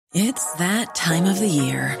It's that time of the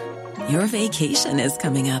year. Your vacation is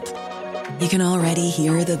coming up. You can already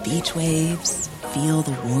hear the beach waves, feel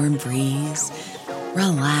the warm breeze,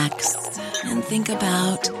 relax, and think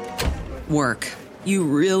about work. You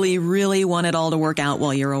really, really want it all to work out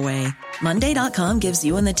while you're away. Monday.com gives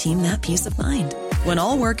you and the team that peace of mind. When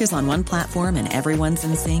all work is on one platform and everyone's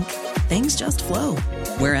in sync, things just flow.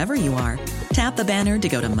 Wherever you are, tap the banner to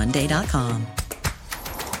go to Monday.com.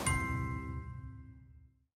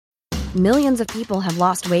 Millions of people have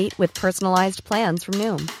lost weight with personalized plans from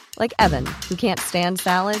Noom. Like Evan, who can't stand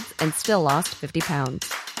salads and still lost 50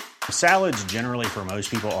 pounds. Salads generally for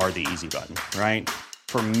most people are the easy button, right?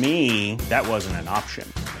 For me, that wasn't an option.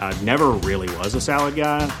 I never really was a salad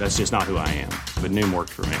guy. That's just not who I am. But Noom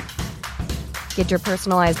worked for me. Get your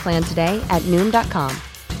personalized plan today at Noom.com.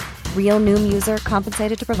 Real Noom user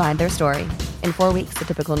compensated to provide their story. In 4 weeks, the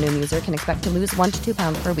typical Noom user can expect to lose 1 to 2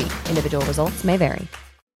 pounds per week. Individual results may vary.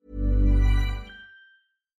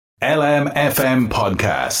 LMFM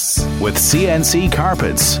Podcasts. With CNC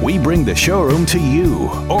Carpets, we bring the showroom to you.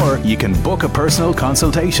 Or you can book a personal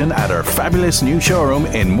consultation at our fabulous new showroom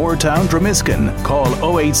in Moortown, Dromiskin.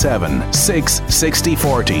 Call 087 660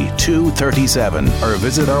 40 237 or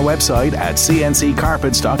visit our website at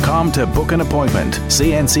cnccarpets.com to book an appointment.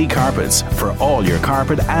 CNC Carpets, for all your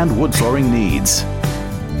carpet and wood flooring needs.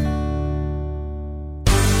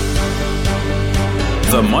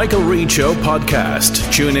 The Michael Reid Show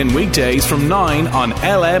podcast. Tune in weekdays from 9 on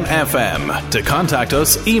LMFM. To contact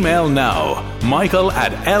us, email now,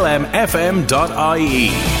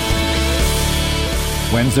 michael@lmfm.ie.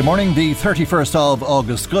 Wednesday morning, the 31st of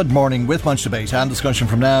August. Good morning, with much debate and discussion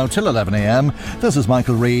from now till 11 a.m. This is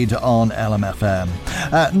Michael Reid on LMFM.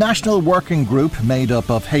 A national working group made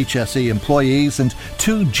up of HSE employees and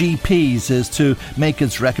 2 GPs is to make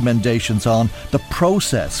its recommendations on the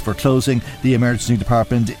process for closing the emergency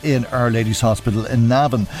department in Our Lady's Hospital in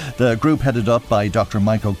Navan. The group, headed up by Dr.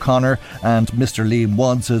 Mike O'Connor and Mr. Liam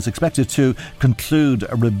Woods, is expected to conclude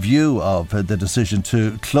a review of the decision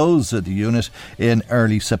to close the unit in early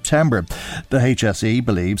September. The HSE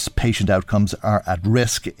believes patient outcomes are at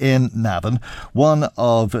risk in Navan. One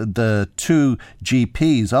of the 2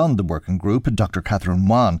 GPs on the working group, Dr. Catherine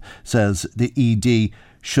Wan, says the ED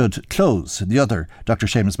should close. The other, Dr.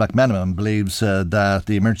 Seamus McMenamin, believes that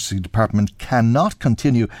the emergency department cannot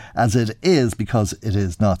continue as it is because it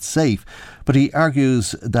is not safe. But he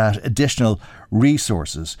argues that additional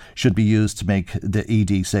resources should be used to make the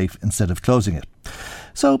ED safe instead of closing it.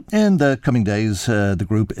 So, in the coming days, the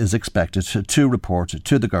group is expected to report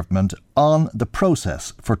to the government on the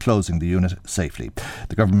process for closing the unit safely.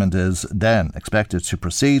 The government is then expected to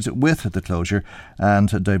proceed with the closure and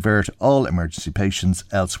divert all emergency patients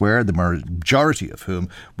elsewhere, the majority of whom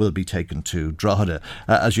will be taken to Drogheda.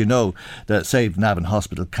 As you know, the Save Navan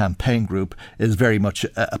Hospital campaign group is very much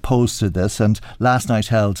opposed to this, and last night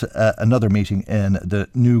held another meeting in the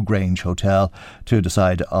New Grange Hotel to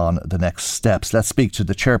decide on the next steps. Let's speak to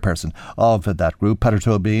the chairperson of that group, Peadar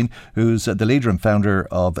Tóibín, who's the leader and founder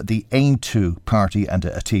of the Aontú Party and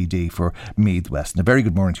a TD for Meath West. And a very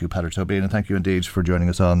good morning to you, Peadar Tóibín, and thank you indeed for joining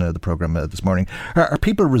us on the programme this morning. Are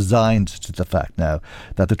people resigned to the fact now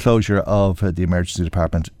that the closure of the emergency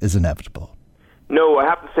department is inevitable? No, I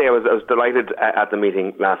have to say I was delighted at the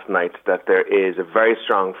meeting last night that there is a very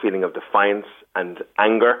strong feeling of defiance and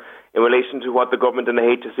anger in relation to what the government and the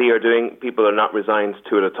HSE are doing. People are not resigned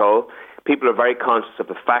to it at all. People are very conscious of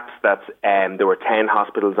the fact that there were 10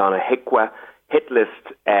 hospitals on a HIQA hit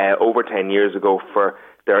list over 10 years ago for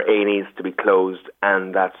their A&Es to be closed,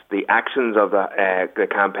 and that the actions of the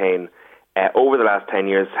campaign over the last 10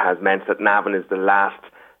 years has meant that Navan is the last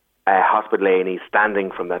hospital A&E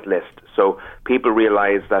standing from that list. So people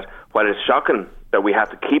realise that while it's shocking that we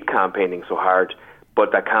have to keep campaigning so hard,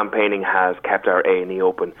 but that campaigning has kept our A&E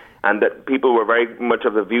open, and that people were very much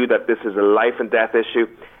of the view that this is a life and death issue.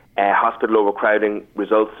 Hospital overcrowding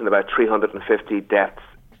results in about 350 deaths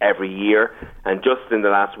every year, and just in the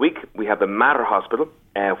last week we have the Mater Hospital,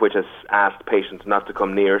 which has asked patients not to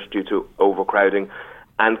come near it due to overcrowding,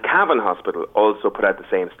 and Cavan Hospital also put out the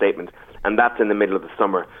same statement, and that's in the middle of the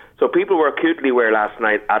summer. So people were acutely aware last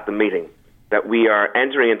night at the meeting that we are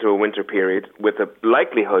entering into a winter period with a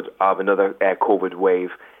likelihood of another COVID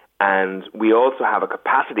wave, and we also have a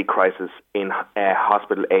capacity crisis in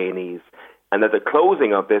hospital A&Es, and that the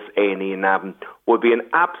closing of this A&E in Navan would be an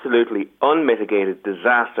absolutely unmitigated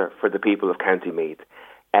disaster for the people of County Meath.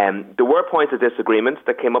 There were points of disagreement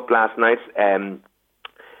that came up last night.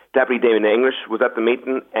 Deputy Damien English was at the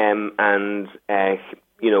meeting, and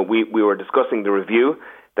we were discussing the review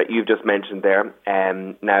that you've just mentioned there.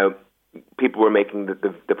 Now, people were making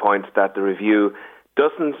the point that the review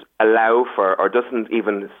doesn't allow for or doesn't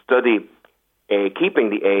even study keeping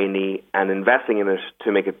the A&E and investing in it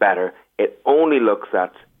to make it better. It only looks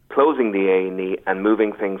at closing the A&E and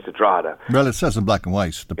moving things to Drogheda. Well, it says in black and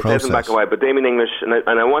white, the process. It says in black and white, but Damien English,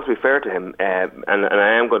 and I want to be fair to him, and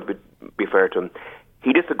I am going to be fair to him,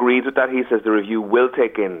 he disagrees with that. He says the review will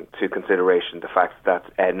take into consideration the fact that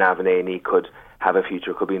Navan A&E could have a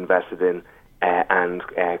future, could be invested in, and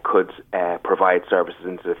could provide services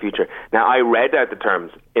into the future. Now, I read out the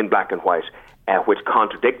terms in black and white, which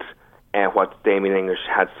contradict what Damien English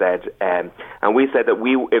had said, and we said that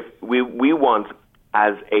we want,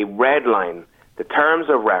 as a red line, the terms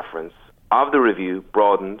of reference of the review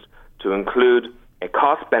broadened to include a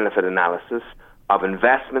cost-benefit analysis of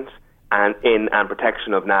investment and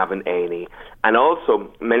protection of Navan A&E. And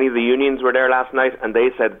also, many of the unions were there last night, and they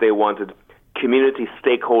said they wanted community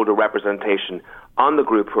stakeholder representation on the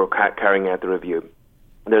group who are carrying out the review.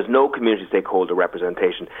 There's no community stakeholder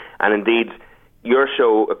representation. And indeed, your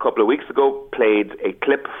show a couple of weeks ago played a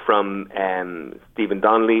clip from Stephen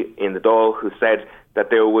Donnelly in the Dáil, who said that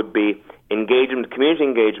there would be community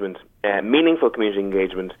engagement, meaningful community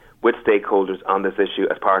engagement with stakeholders on this issue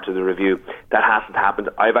as part of the review. That hasn't happened.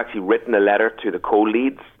 I've actually written a letter to the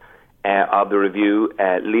co-leads of the review,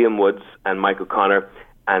 Liam Woods and Michael Connor,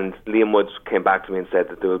 and Liam Woods came back to me and said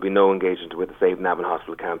that there will be no engagement with the Save Navan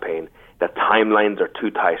Hospital campaign, that timelines are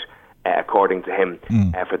too tight, according to him,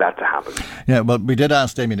 for that to happen. Yeah, well, we did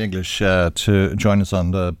ask Damien English to join us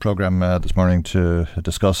on the programme this morning to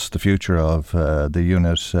discuss the future of the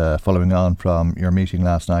unit following on from your meeting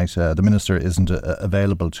last night. The Minister isn't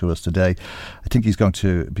available to us today. I think he's going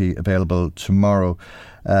to be available tomorrow.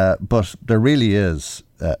 But there really is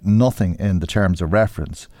nothing in the terms of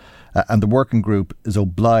reference. And the working group is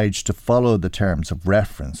obliged to follow the terms of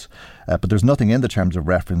reference. But there's nothing in the terms of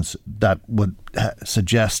reference that would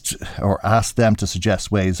suggest or ask them to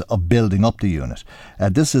suggest ways of building up the unit.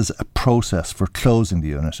 This is a process for closing the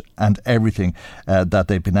unit, and everything that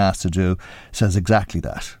they've been asked to do says exactly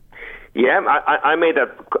that. Yeah, I made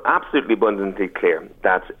that absolutely abundantly clear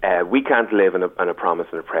that we can't live on a promise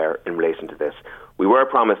and a prayer in relation to this. We were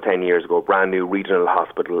promised 10 years ago a brand new regional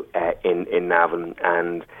hospital in Navan,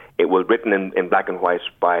 and it was written in black and white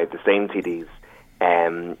by the same TDs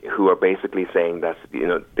who are basically saying that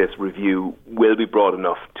this review will be broad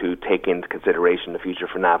enough to take into consideration the future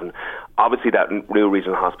for Navan. Obviously, that new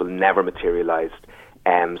regional hospital never materialised.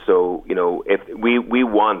 So if we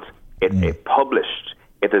want it published,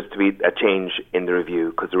 if there's to be a change in the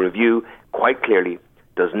review, because the review quite clearly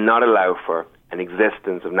does not allow for an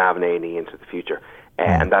existence of Navan A&E into the future.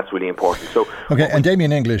 And that's really important. So, okay, and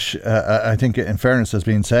Damien English, I think in fairness, has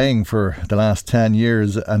been saying for the last 10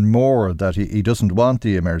 years and more that he doesn't want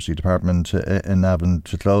the emergency department in Navan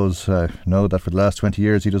to close. I know that for the last 20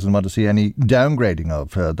 years he doesn't want to see any downgrading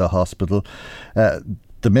of the hospital.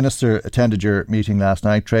 The Minister attended your meeting last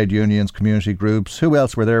night, trade unions, community groups. Who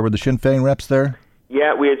else were there? Were the Sinn Féin reps there?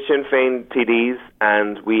 Yeah, we had Sinn Féin TDs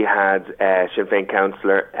and we had Sinn Féin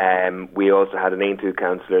councillor. We also had an Aontú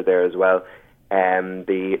councillor there as well.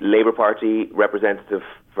 The Labour Party representative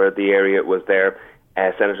for the area was there.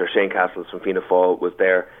 Senator Shane Castles from Fianna Fáil was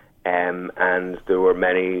there. And there were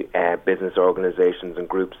many business organisations and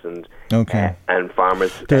groups and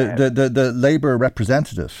farmers. The Labour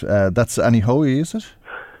representative, that's Annie Hoey, is it?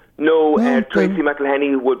 No, Tracy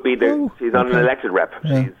McElhenney would be there. She's on an elected rep.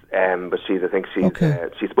 Yeah. But she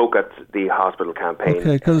spoke at the hospital campaign.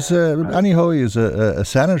 Okay, because Annie Hoey is a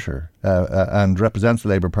senator and represents the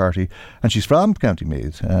Labour Party, and she's from County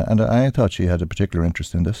Meath, and I thought she had a particular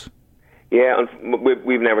interest in this. Yeah,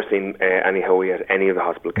 we've never seen Annie Hoey at any of the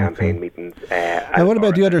hospital campaign meetings. Now, what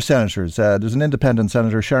about the other senators? There's an independent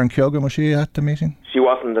senator, Sharon Keoghan. Was she at the meeting? She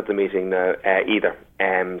wasn't at the meeting either.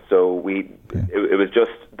 So it was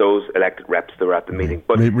just those elected reps that were at the meeting.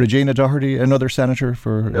 But Regina Doherty, another senator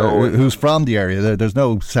who's from the area. There's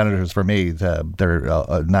no senators for me.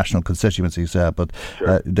 They're national constituencies, but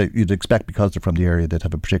sure. You'd expect because they're from the area they'd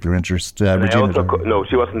have a particular interest. No,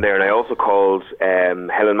 she wasn't there. And I also called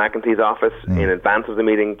Helen McEntee's office in advance of the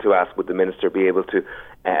meeting to ask would the Minister be able to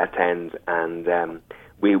attend, and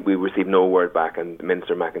we received no word back, and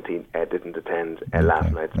Minister McEntee didn't attend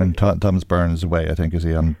last night. And Thomas Byrne is away, I think, is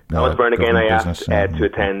he on Thomas Byrne again, I asked to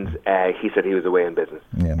attend. He said he was away on business.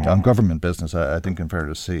 Yeah, on government business. I think in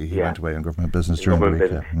fairness, he went away on government business during the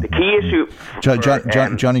week. The key issue...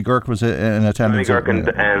 Johnny Girk was in attendance. Johnny Girk and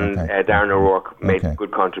Darren O'Rourke made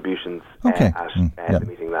good contributions at the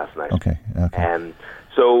meeting last night. Okay.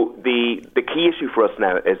 So the key issue for us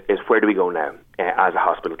now is where do we go now as a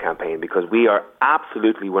hospital campaign, because we are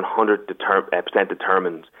absolutely 100%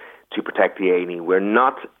 determined to protect the A&E. We're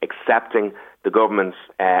not accepting the government's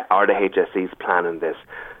or the HSE's plan in this.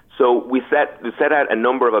 So we set out a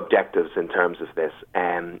number of objectives in terms of this,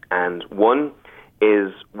 and one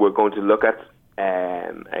is we're going to look at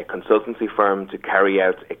a consultancy firm to carry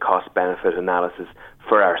out a cost-benefit analysis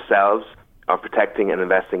for ourselves of protecting and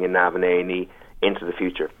investing in NAV and A&E into the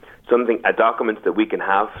future. A document that we can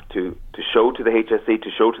have to show to the HSE, to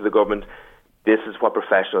show to the government, this is what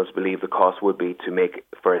professionals believe the cost would be to make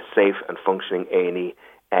for a safe and functioning A&E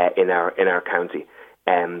in our county,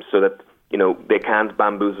 so that they can't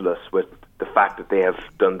bamboozle us with the fact that they have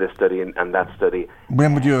done this study and that study.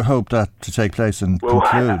 When would you hope that to take place and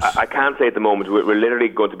conclude? I can't say at the moment. We're literally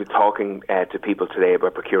going to be talking to people today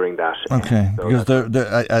about procuring that. Okay, because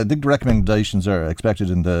I think the recommendations are expected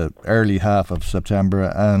in the early half of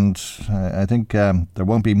September, and I think there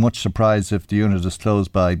won't be much surprise if the unit is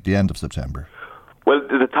closed by the end of September. Well,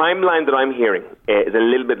 the timeline that I'm hearing is a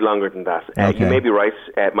little bit longer than that. Okay. You may be right,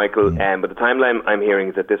 Michael, but the timeline I'm hearing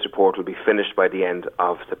is that this report will be finished by the end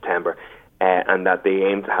of September, and that they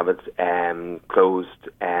aim to have it closed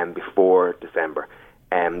before December.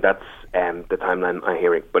 That's the timeline I'm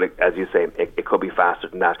hearing. But as you say, it could be faster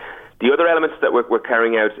than that. The other elements that we're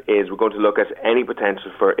carrying out is we're going to look at any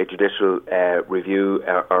potential for a judicial review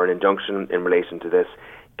or an injunction in relation to this,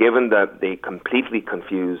 given that the completely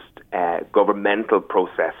confused governmental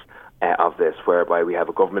process of this, whereby we have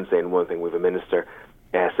a government saying one thing, we have a minister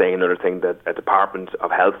saying another thing, that a Department of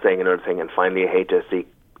Health saying another thing, and finally a HSE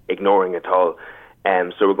ignoring it all.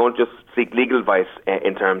 So we're going to just seek legal advice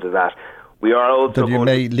in terms of that. We are also that you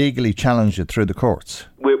may legally challenge it through the courts.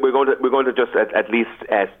 We're going to just at least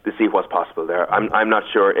to see what's possible there. I'm not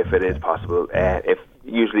sure if it is possible. If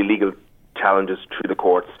usually legal challenges through the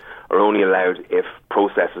courts are only allowed if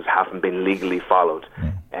processes haven't been legally followed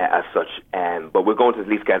as such. But we're going to at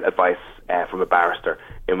least get advice from a barrister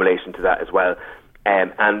in relation to that as well.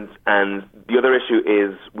 And the other issue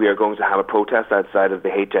is we are going to have a protest outside of the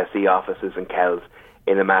HSE offices in Kells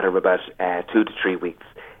in a matter of about 2 to 3 weeks.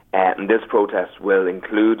 And this protest will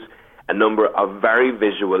include a number of very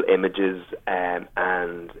visual images and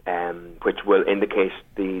which will indicate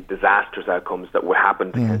the disastrous outcomes that will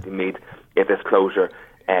happen to County Meath if this closure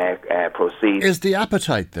proceeds. Is the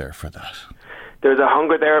appetite there for that? There's a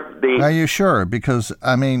hunger there. Are you sure? Because,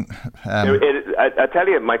 I mean... I tell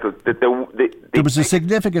you, Michael, there was a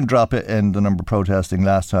significant drop in the number protesting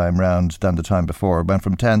last time round than the time before. It went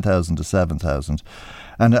from 10,000 to 7,000.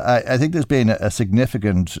 And I think there's been a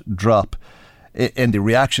significant drop in the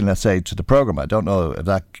reaction, let's say, to the programme. I don't know if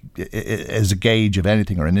that is a gauge of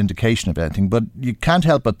anything or an indication of anything, but you can't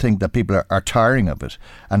help but think that people are tiring of it.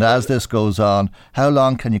 And as this goes on, how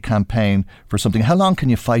long can you campaign for something? How long can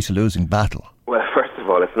you fight a losing battle? Well, first of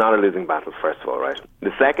all, it's not a losing battle, first of all, right?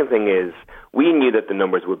 The second thing is, we knew that the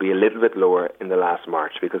numbers would be a little bit lower in the last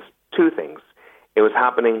March because two things. It was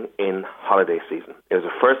happening in holiday season. It was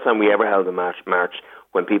the first time we ever held a March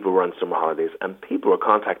when people were on summer holidays, and people were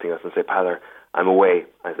contacting us and say, Peadar, I'm away.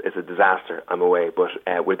 It's a disaster. I'm away, but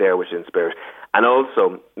we're there with you in spirit. And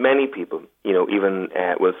also, many people, even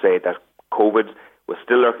will say that COVID was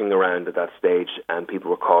still lurking around at that stage, and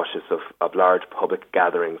people were cautious of large public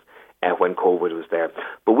gatherings when COVID was there.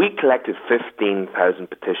 But we collected 15,000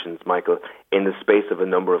 petitions, Michael, in the space of a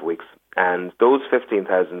number of weeks. And those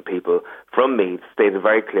 15,000 people from Meath stated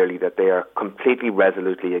very clearly that they are completely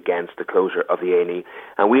resolutely against the closure of the A&E.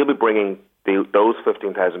 And we'll be bringing those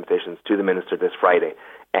 15,000 petitions to the Minister this Friday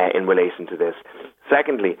in relation to this.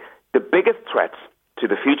 Secondly, the biggest threat to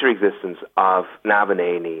the future existence of NAV and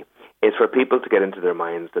A&E is for people to get into their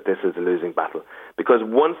minds that this is a losing battle. Because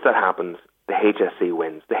once that happens, the HSE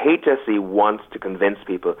wins. The HSE wants to convince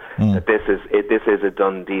people that this is a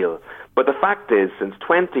done deal. But the fact is, since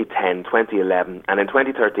 2010, 2011, and in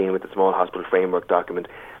 2013 with the Small Hospital Framework document,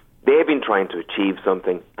 they've been trying to achieve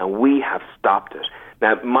something, and we have stopped it.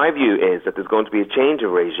 Now, my view is that there's going to be a change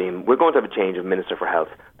of regime. We're going to have a change of Minister for Health.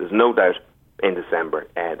 There's no doubt in December.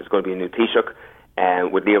 There's going to be a new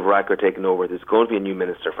Taoiseach, with Leo Varadkar taking over. There's going to be a new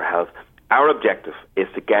Minister for Health. Our objective is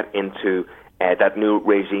to get into that new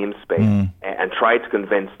regime space and try to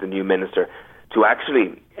convince the new minister to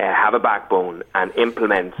actually have a backbone and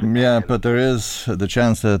implement. Yeah, but there is the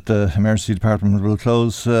chance that the emergency department will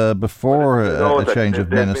close before a change of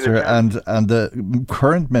minister, and the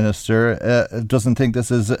current minister doesn't think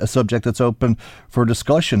this is a subject that's open for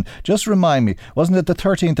discussion. Just remind me, wasn't it the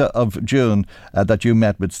 13th of June that you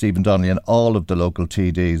met with Stephen Donnelly, and all of the local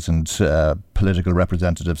TDs and political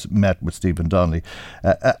representatives met with Stephen Donnelly?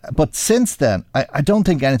 But since then, I don't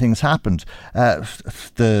think anything's happened.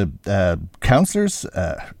 The councillors,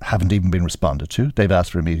 haven't even been responded to. They've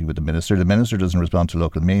asked for a meeting with the Minister. The Minister doesn't respond to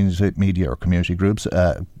local media or community groups.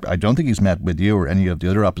 I don't think he's met with you or any of the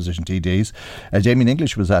other opposition TDs. Damien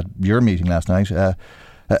English was at your meeting last night.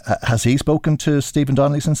 Has he spoken to Stephen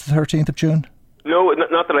Donnelly since the 13th of June? No,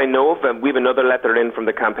 not that I know of. We have another letter in from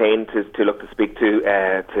the campaign to look to speak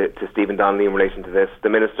to Stephen Donnelly in relation to this. The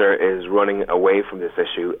Minister is running away from this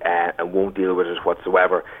issue and won't deal with it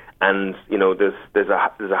whatsoever. And there's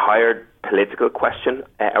a higher political question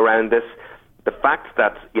around this. The fact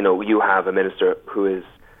that you have a minister who is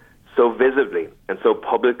so visibly and so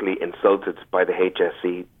publicly insulted by the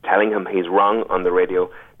HSE, telling him he's wrong on the radio,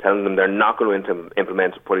 telling them they're not going to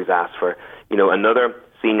implement what he's asked for. Another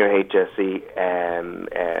senior HSE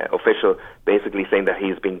official basically saying that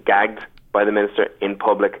he's been gagged by the minister in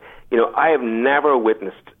public. I have never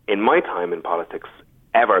witnessed in my time in politics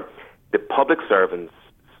ever the public servants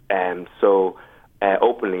so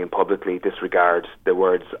openly and publicly disregard the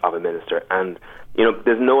words of a minister. And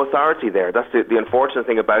there's no authority there. That's the unfortunate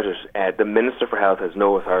thing about it. The Minister for Health has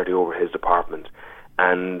no authority over his department.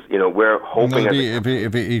 And, we're hoping...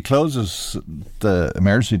 If he closes the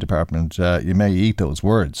emergency department, you may eat those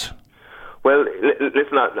words. Well,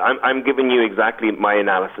 listen, I'm giving you exactly my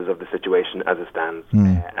analysis of the situation as it stands.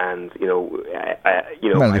 And,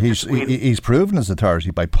 Well, he's proven his authority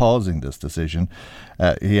by pausing this decision.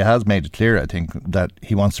 He has made it clear, I think, that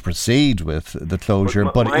he wants to proceed with the closure,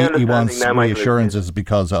 but he wants reassurances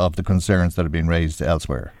because of the concerns that have been raised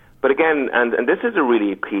elsewhere. But again, and this is a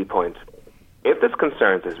really key point, if there's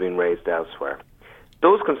concerns that have been raised elsewhere,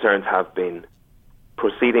 those concerns have been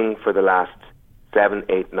proceeding for the last 7,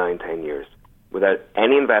 8, 9, 10 years without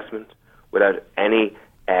any investment, without any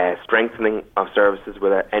strengthening of services,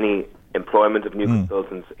 without any employment of new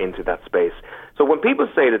consultants into that space. So when people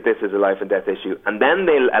say that this is a life and death issue and then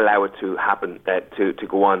they'll allow it to happen, to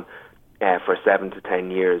go on for 7 to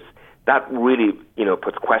 10 years, that really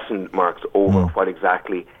puts question marks over what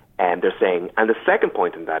exactly they're saying. And the second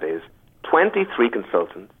point in that is 23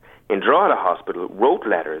 consultants in Drogheda Hospital wrote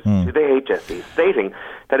letters to the HSE stating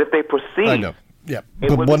that if they proceed... I know. Yeah,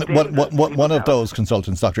 but one of those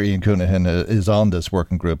consultants, Dr. Ian Coonahan, is on this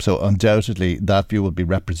working group, so undoubtedly that view will be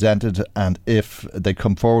represented, and if they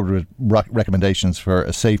come forward with recommendations for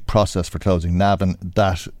a safe process for closing Navan,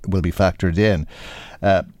 that will be factored in.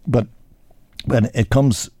 But when it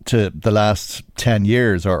comes to the last 10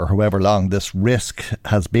 years or however long this risk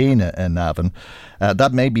has been in Navan,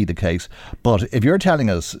 that may be the case. But if you're telling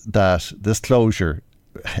us that this closure,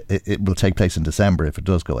 it will take place in December if it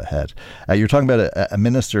does go ahead. You're talking about a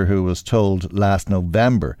minister who was told last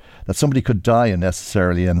November that somebody could die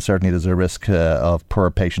unnecessarily, and certainly there's a risk of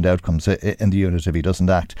poor patient outcomes in the unit if he doesn't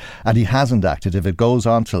act. And he hasn't acted if it goes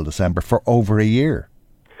on till December for over a year.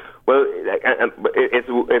 Well,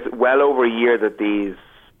 it's well over a year that these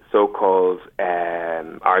so-called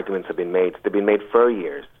arguments have been made. They've been made for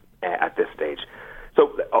years at this stage.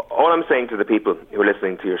 So all I'm saying to the people who are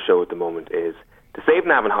listening to your show at the moment is the Save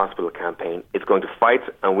Navan Hospital campaign is going to fight,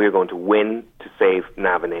 and we're going to win to save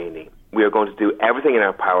Navan A&E. We are going to do everything in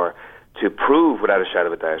our power to prove without a shadow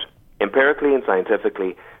of a doubt, empirically and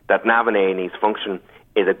scientifically, that Navan A&E's function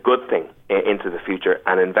is a good thing into the future,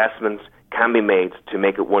 and investments can be made to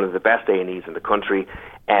make it one of the best A&Es in the country,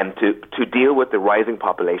 and to deal with the rising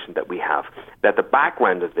population that we have. That the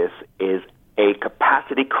background of this is a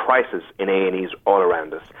capacity crisis in A&Es all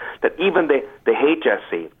around us. That even the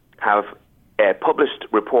HSE have published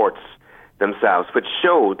reports themselves which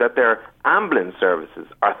show that their ambulance services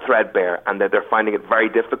are threadbare and that they're finding it very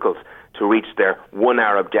difficult to reach their 1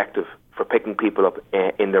 hour objective for picking people up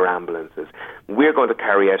in their ambulances. We're going to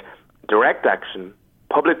carry out direct action,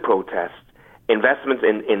 public protests, investments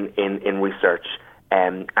in research,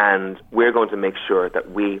 and we're going to make sure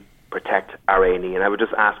that we protect our A&E. And I would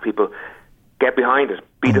just ask people, get behind it.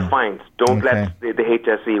 Be defiant. Don't let the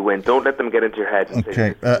HSE win. Don't let them get into your head.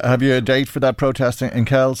 Okay. Have you a date for that protest in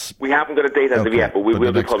Kells? We haven't got a date as of yet, but we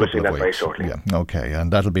will be publishing that very shortly. Yeah. Okay,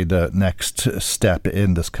 and that'll be the next step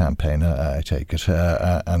in this campaign, I take it.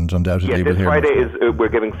 And undoubtedly we'll hear Friday we're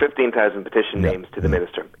giving 15,000 petition names to the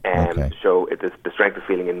Minister to show the strength of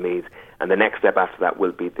feeling in Meath. And the next step after that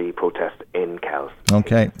will be the protest in Kells.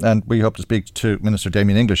 Okay, and we hope to speak to Minister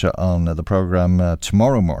Damien English on the programme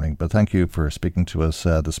tomorrow morning. But thank you for speaking to us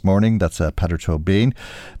this morning. That's Peadar Tóibín,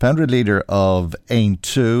 founder and leader of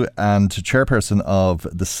AIM2 and chairperson of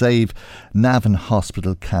the Save Navan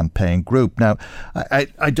Hospital campaign group. Now,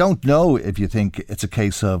 I don't know if you think it's a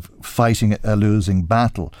case of fighting a losing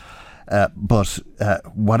battle. But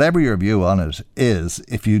whatever your view on it is,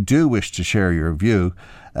 if you do wish to share your view,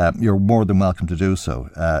 you're more than welcome to do so.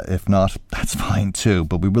 If not, that's fine too.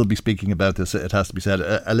 But we will be speaking about this, it has to be said,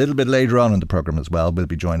 a little bit later on in the programme as well. We'll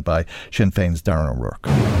be joined by Sinn Féin's Darren O'Rourke.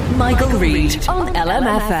 Michael Reid on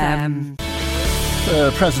LMFM.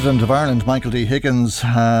 The President of Ireland, Michael D. Higgins,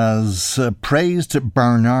 has praised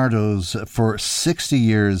Barnardo's for 60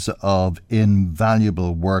 years of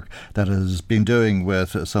invaluable work that it has been doing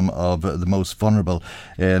with some of the most vulnerable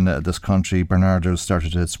in this country. Barnardo's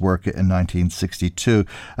started its work in 1962,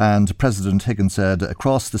 and President Higgins said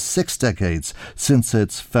across the 6 decades since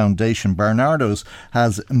its foundation, Barnardo's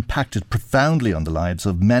has impacted profoundly on the lives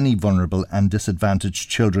of many vulnerable and disadvantaged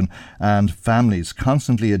children and families,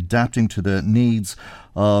 constantly adapting to the needs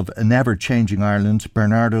of an ever-changing Ireland.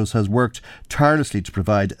 Barnardo's has worked tirelessly to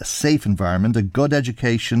provide a safe environment, a good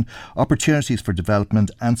education, opportunities for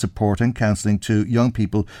development and support and counselling to young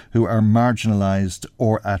people who are marginalised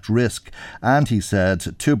or at risk. And he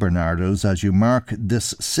said to Barnardo's, as you mark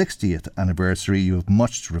this 60th anniversary, you have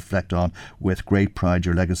much to reflect on with great pride.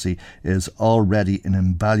 Your legacy is already an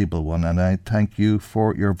invaluable one, and I thank you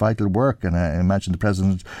for your vital work. And I imagine the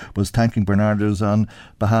President was thanking Barnardo's on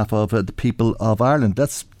behalf of the people of Ireland.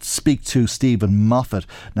 Let's speak to Stephen Moffat,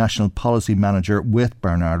 National Policy Manager with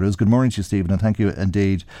Barnardo's. Good morning to you, Stephen, and thank you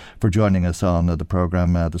indeed for joining us on the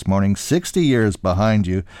programme this morning. 60 years behind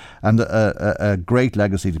you and a great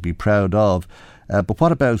legacy to be proud of. But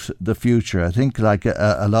what about the future? I think, like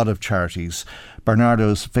a lot of charities,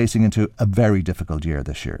 Barnardo's facing into a very difficult year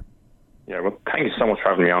this year. Yeah, well, thank you so much for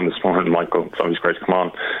having me on this morning, Michael. It's always great to come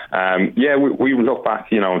on. We look back,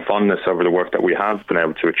 in fondness over the work that we have been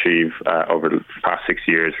able to achieve over the past 6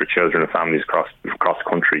 years for children and families across the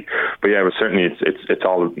country. But yeah, but certainly it's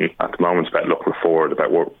all at the moment about looking forward,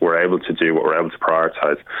 about what we're able to do, what we're able to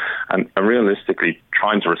prioritise, and realistically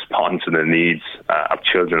trying to respond to the needs of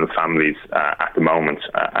children and families at the moment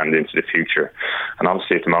and into the future. And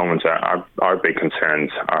obviously at the moment our big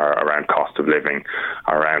concerns are around cost of living,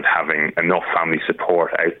 around having enough family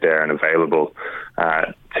support out there and available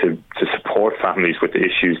to support families with the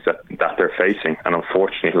issues that they're facing. And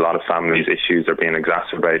unfortunately, a lot of families' issues are being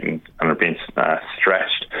exacerbated and are being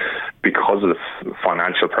stretched because of the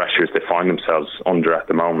financial pressures they find themselves under at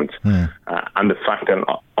the moment. And the fact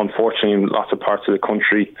that, unfortunately, in lots of parts of the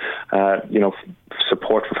country,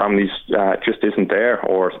 support for families just isn't there,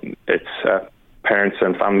 or it's parents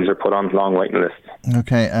and families are put on long waiting lists.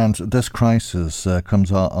 Okay, and this crisis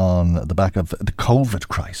comes on the back of the COVID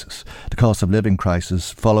crisis, the cost of living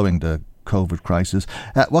crisis following the COVID crisis.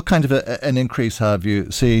 What kind of an increase have you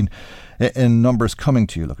seen in numbers coming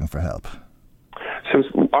to you looking for help?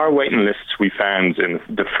 So our waiting lists, we found in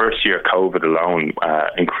the first year of COVID alone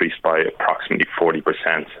increased by approximately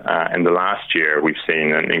 40%. In the last year, we've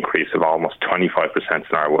seen an increase of almost 25%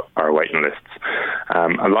 in our waiting lists.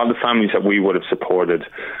 A lot of the families that we would have supported,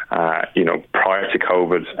 prior to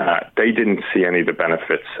COVID, they didn't see any of the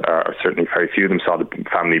benefits, or certainly very few of them saw the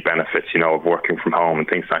family benefits, of working from home and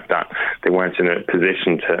things like that. They weren't in a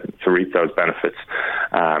position to reap those benefits.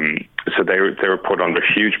 So they were put under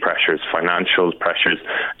huge pressures, financial pressures,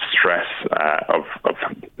 stress of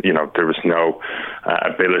there was no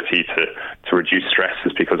ability to reduce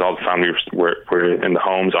stresses because all the families were in the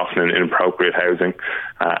homes, often in inappropriate housing.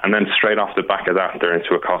 And then straight off the back of that, they're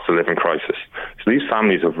into a cost of living crisis. So these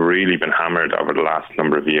families have really been hammered over the last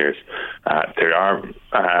number of years. There are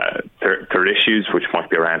issues which might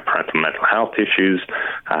be around parental mental health issues,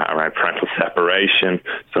 around parental separation,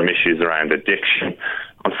 some issues around addiction.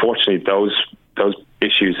 Unfortunately, those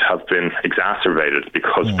issues have been exacerbated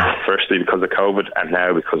firstly because of COVID, and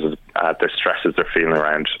now because of the stresses they're feeling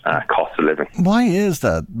around cost of living. Why is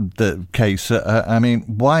that the case?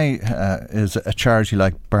 Why is a charity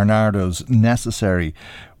like Barnardo's necessary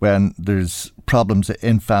when there's problems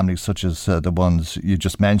in families such as the ones you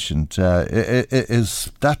just mentioned?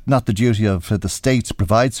 Is that not the duty of the state to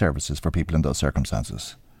provide services for people in those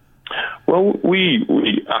circumstances? Well, we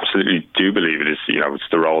absolutely do believe it is, it's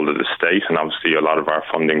the role of the state, and obviously a lot of our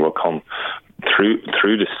funding will come through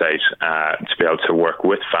the state to be able to work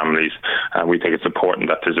with families. We think it's important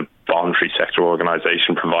that there's a voluntary sector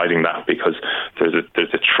organisation providing that, because there's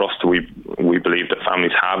a trust we believe that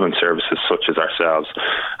families have in services such as ourselves.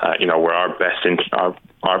 Where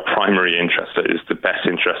our primary interest is the best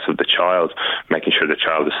interest of the child, making sure the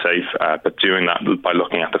child is safe, but doing that by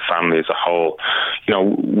looking at the family as a whole.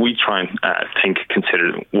 We try and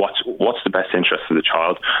consider what's the best interest of the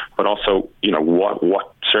child, but also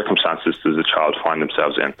what circumstances does the child find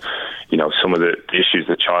themselves in. Some of the issues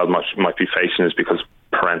the child might be facing is because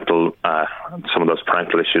some of those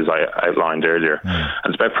parental issues I outlined earlier. And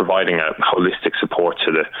it's about providing a holistic support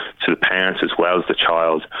to the parents as well as the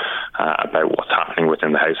child about what's happening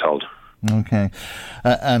within the household. Okay.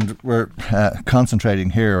 And we're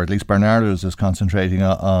concentrating here, or at least Barnardo's is concentrating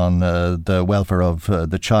on the welfare of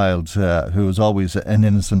the child, who is always an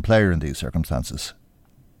innocent player in these circumstances.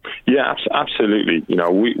 Yeah, absolutely.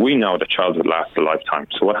 We know that childhood lasts a lifetime.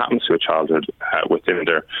 So what happens to a childhood within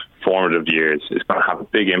their formative years is going to have a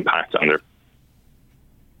big impact on their...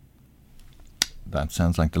 That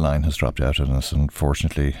sounds like the line has dropped out on us,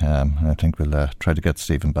 unfortunately. I think we'll try to get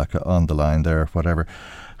Stephen back on the line there, whatever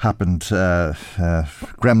happened,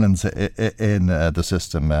 gremlins in the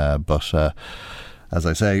system, but as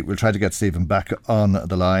I say, we'll try to get Stephen back on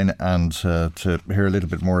the line and to hear a little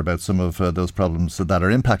bit more about some of those problems that are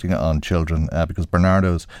impacting on children, because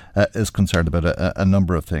Barnardo's is concerned about a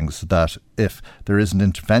number of things, that if there is an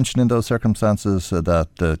intervention in those circumstances, that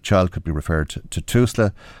the child could be referred to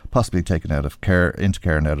TUSLA, possibly taken out of care, into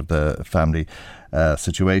care and out of the family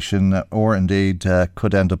situation, or indeed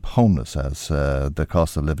could end up homeless as the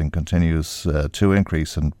cost of living continues to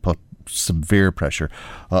increase and put severe pressure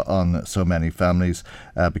on so many families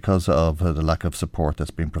because of the lack of support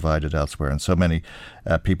that's being provided elsewhere, and so many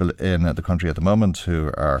people in the country at the moment who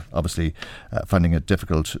are obviously finding it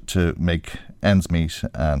difficult to make ends meet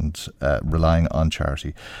and relying on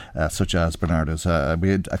charity such as Barnardo's.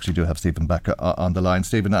 We actually do have Stephen back on the line.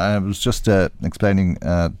 Stephen, I was just explaining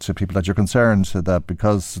to people that you're concerned that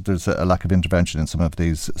because there's a lack of intervention in some of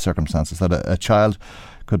these circumstances, that a child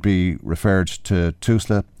could be referred to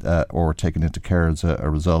TUSLA or taken into care as a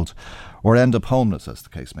result, or end up homeless, as the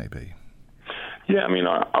case may be. Yeah, I mean,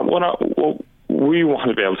 what we want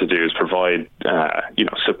to be able to do is provide,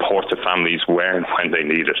 support to families where and when they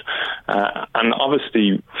need it. And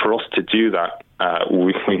obviously, for us to do that,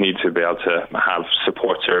 we need to be able to have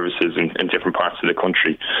support services in different parts of the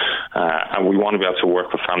country. And we want to be able to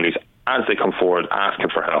work with families as they come forward asking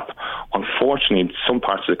for help. Unfortunately, some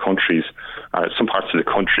parts of the country,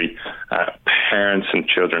 parents and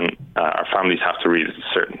children, our families have to reach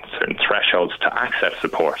certain thresholds to access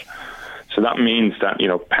support. So that means that,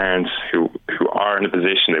 parents who are in a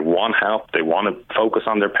position, they want help, they want to focus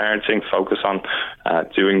on their parenting, focus on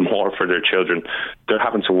doing more for their children, they're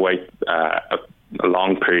having to wait a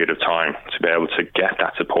long period of time to be able to get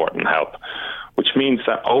that support and help, which means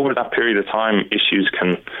that over that period of time, issues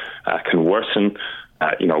can worsen,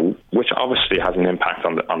 which obviously has an impact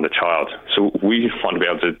on the child. So we want to be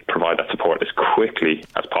able to provide that support as quickly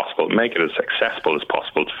as possible, make it as accessible as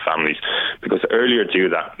possible to families, because the earlier do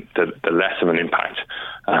that, the less of an impact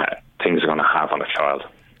things are going to have on a child.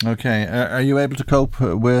 Okay. Are you able to cope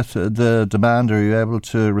with the demand? Are you able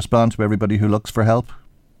to respond to everybody who looks for help?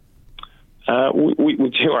 We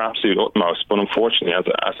do our absolute utmost, but unfortunately, as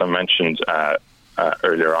I mentioned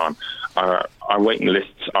earlier on, our waiting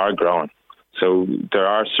lists are growing. So there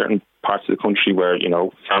are certain parts of the country where,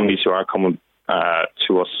 families who are coming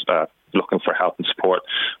to us looking for help and support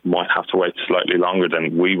might have to wait slightly longer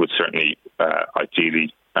than we would certainly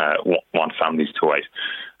ideally want families to wait.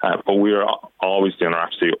 But we are always doing our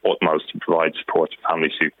absolute utmost to provide support to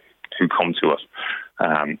families who come to us,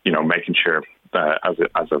 making sure, as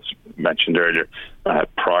I've mentioned earlier,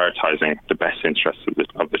 prioritising the best interests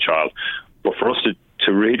of the child. But for us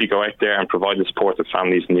to really go out there and provide the support that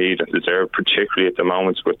families need and deserve, particularly at the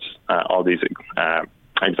moment with all these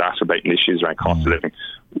exacerbating issues around cost of living,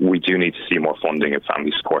 we do need to see more funding in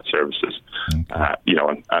family support services. Okay.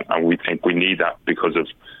 And we think we need that because of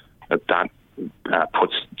that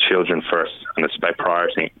puts children first, and it's about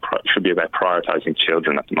should be about prioritising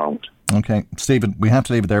children at the moment. Okay, Stephen, we have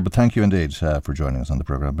to leave it there, but thank you indeed for joining us on the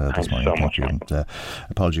programme this morning. So thank you. And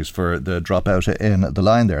apologies for the dropout in the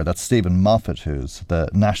line there. That's Stephen Moffat, who's the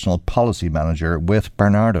National Policy Manager with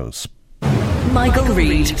Barnardo's. Michael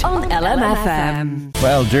Reid on LMFM.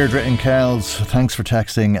 Well, Deirdre in Kells, thanks for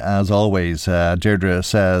texting as always. Deirdre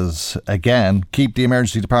says, again, keep the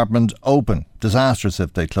emergency department open. Disastrous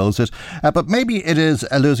if they close it. But maybe it is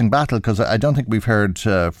a losing battle, because I don't think we've heard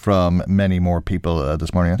from many more people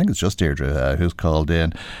this morning. I think it's just Deirdre who's called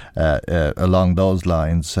in along those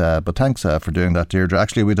lines. But thanks for doing that, Deirdre.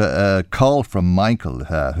 Actually, we had a call from Michael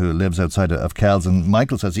who lives outside of Kells, and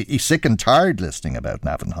Michael says he's sick and tired listening about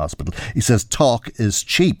Navan Hospital. He says talk is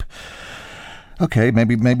cheap. Okay,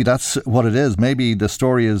 maybe that's what it is. Maybe the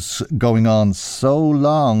story is going on so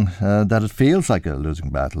long that it feels like a losing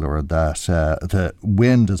battle, or that the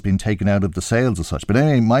wind has been taken out of the sails as such. But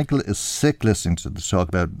anyway, Michael is sick listening to the talk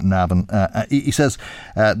about Navan. He says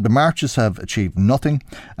the marches have achieved nothing,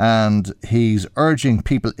 and he's urging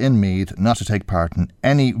people in Meath not to take part in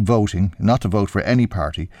any voting, not to vote for any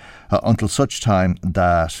party until such time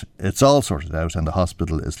that it's all sorted out and the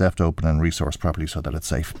hospital is left open and resourced properly so that it's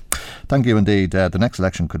safe. Thank you indeed. The next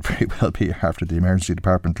election could very well be after the emergency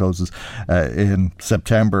department closes in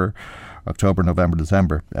September, October, November,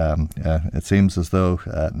 December. It seems as though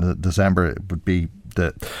December would be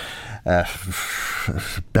the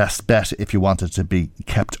best bet if you want it to be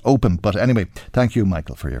kept open. But anyway, thank you,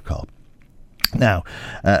 Michael, for your call. Now,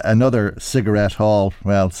 another cigarette haul.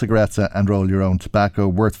 Well, cigarettes and roll your own tobacco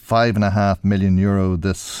worth €5.5 million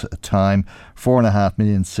this time. 4.5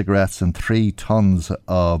 million cigarettes and 3 tonnes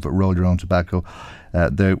of roll your own tobacco.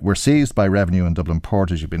 They were seized by Revenue in Dublin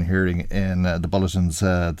Port, as you've been hearing in the bulletins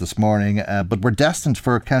this morning. But we're destined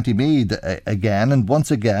for County Meath again. And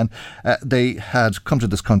once again, they had come to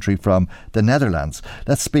this country from the Netherlands.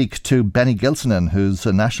 Let's speak to Benny Gilsonen, who's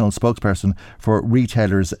a national spokesperson for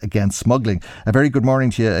Retailers Against Smuggling. A very good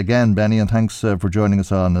morning to you again, Benny, and thanks for joining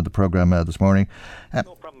us on the programme this morning.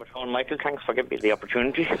 No problem at all, Michael. Thanks for giving me the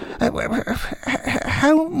opportunity.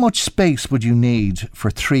 How much space would you need for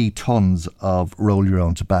 3 tonnes of roll your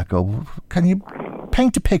own tobacco? Can you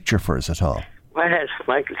paint a picture for us at all? Well,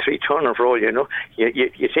 Michael, 3 tonne of roll,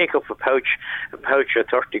 you take up a pouch of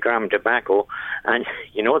 30 gram tobacco, and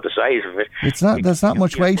you know the size of it. There's not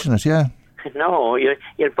much weight in it, yeah. No,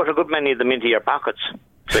 you'll put a good many of them into your pockets.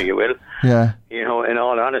 So you will. Yeah. In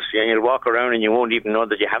all honesty, and you'll walk around and you won't even know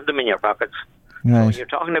that you have them in your pockets. Right. So you're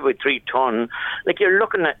talking about 3 tonne. Like you're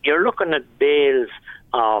looking at bales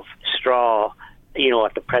of straw,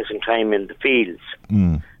 at the present time in the fields.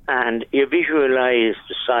 Mm. And you visualise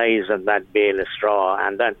the size of that bale of straw,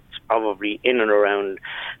 and that's probably in and around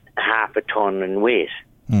 0.5 tonne in weight.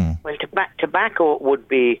 Mm. Well, tobacco would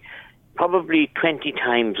be probably 20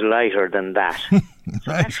 times lighter than that. So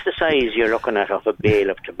Right. that's the size you're looking at of a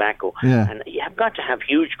bale of tobacco. Yeah. And you have got to have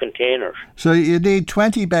huge containers. So you need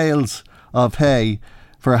 20 bales of hay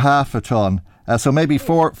for 0.5 tonne. So maybe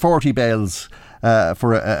 40 bales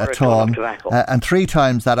for a tonne. Of tobacco. And 3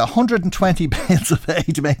 times that, 120 bales of hay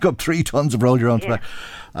to make up 3 tonnes of roll your own tobacco.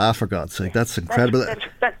 For God's sake, that's incredible.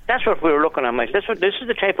 That's what we were looking at, Mike. This is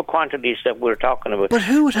the type of quantities that we're talking about. But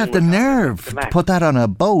who would have the nerve to put that on a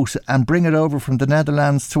boat and bring it over from the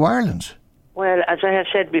Netherlands to Ireland? Well, as I have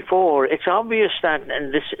said before, it's obvious that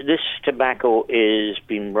this tobacco is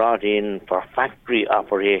being brought in for factory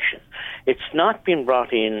operation. It's not been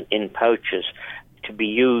brought in pouches to be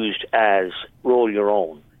used as roll your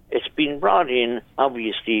own. It's been brought in,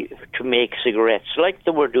 obviously, to make cigarettes like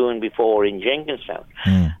they were doing before in Jenkinstown.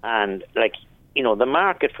 Mm. And, the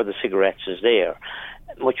market for the cigarettes is there,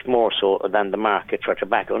 much more so than the market for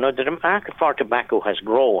tobacco. Now, the market for tobacco has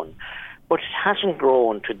grown, but it hasn't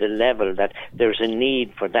grown to the level that there's a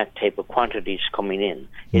need for that type of quantities coming in.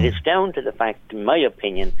 It is down to the fact, in my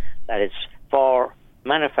opinion, that it's for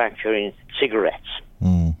manufacturing cigarettes.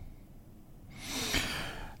 Mm.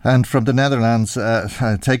 And from the Netherlands,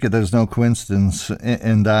 I take it there's no coincidence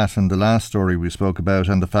in that and the last story we spoke about,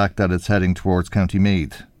 and the fact that it's heading towards County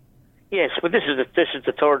Meath. Yes, but this is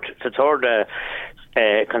the third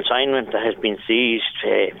consignment that has been seized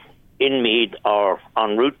in Meath or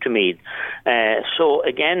en route to Meath. So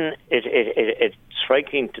again, it's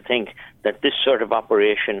striking to think that this sort of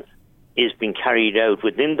operation is being carried out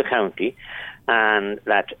within the county, and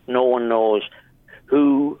that no one knows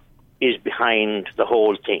who is behind the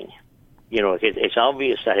whole thing. It's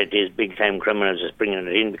obvious that it is big-time criminals that's bringing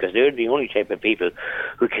it in, because they're the only type of people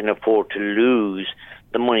who can afford to lose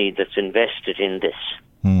the money that's invested in this.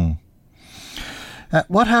 Hmm.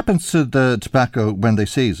 What happens to the tobacco when they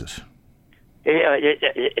seize it?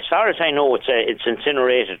 As far as I know, it's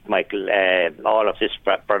incinerated, Michael. All of this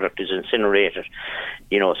product is incinerated,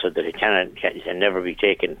 so that it can never be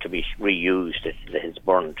taken to be reused. It's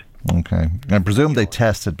burned. Okay. I presume they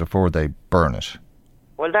test it before they burn it.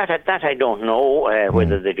 Well, that I don't know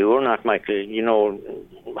whether they do or not, Michael.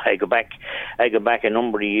 I go back a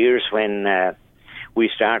number of years when we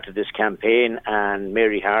started this campaign, and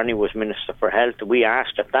Mary Harney was Minister for Health. We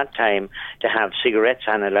asked at that time to have cigarettes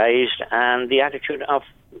analysed, and the attitude of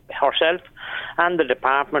herself and the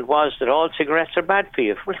department was that all cigarettes are bad for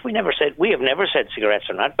you. Well, we have never said cigarettes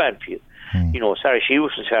are not bad for you. As far as she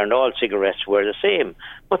was concerned, all cigarettes were the same,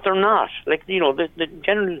 but they're not. The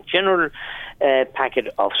general packet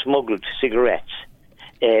of smuggled cigarettes,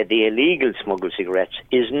 the illegal smuggled cigarettes,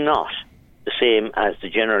 is not the same as the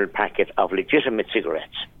general packet of legitimate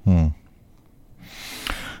cigarettes.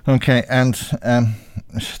 Okay, and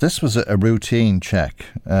this was a routine check.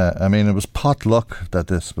 I mean, it was pot luck that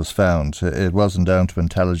this was found. It wasn't down to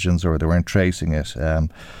intelligence or they weren't tracing it.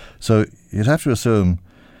 So you'd have to assume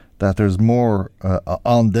that there's more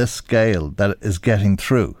on this scale that is getting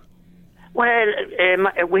through. Well,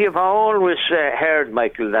 we have always heard,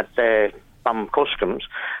 Michael, that from customs,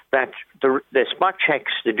 that the spot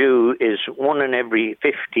checks to do is 1 in every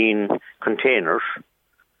 15 containers,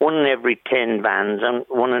 1 in every 10 vans, and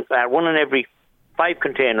 1 in every 5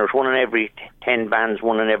 containers, 1 in every 10 vans,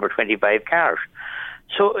 1 in every 25 cars.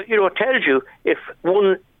 So, it tells you if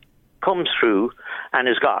one comes through and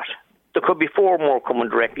is got, there could be 4 more coming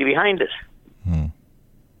directly behind it.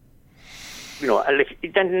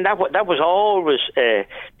 Then that was always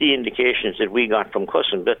the indications that we got from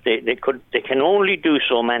customs, that they can only do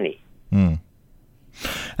so many.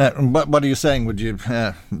 What are you saying? Would you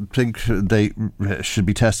think they should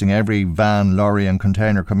be testing every van, lorry and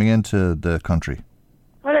container coming into the country?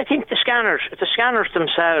 Well, I think the scanners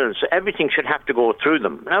themselves, everything should have to go through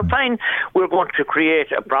them. Now, fine, we're going to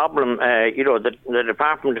create a problem. The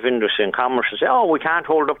Department of Industry and Commerce will say, we can't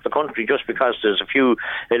hold up the country just because there's a few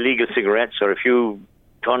illegal cigarettes or a few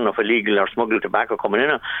ton of illegal or smuggled tobacco coming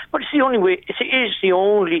in. But it's the only way. It is the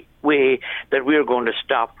only way that we're going to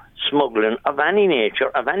stop smuggling of any nature,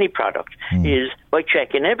 of any product, is by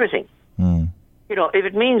checking everything. If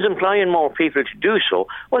it means employing more people to do so,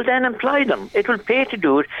 well, then employ them. It will pay to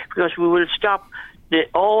do it because we will stop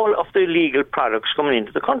all of the illegal products coming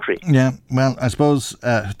into the country. Yeah, well, I suppose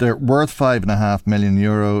they're worth €5.5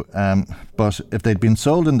 million, but if they'd been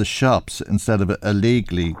sold in the shops instead of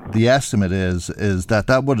illegally, the estimate is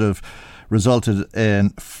that would have resulted in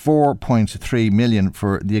 4.3 million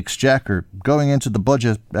for the Exchequer. Going into the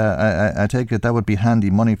budget, I take it that would be handy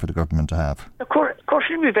money for the government to have. Of course,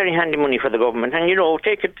 it would be very handy money for the government. And,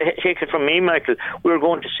 take it from me, Michael, we're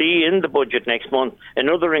going to see in the budget next month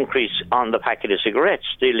another increase on the packet of cigarettes,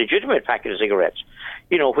 the legitimate packet of cigarettes,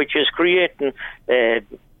 which is creating a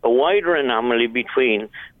wider anomaly between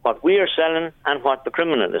what we are selling and what the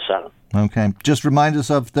criminal is selling. Okay. Just remind us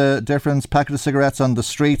of the difference. Packet of cigarettes on the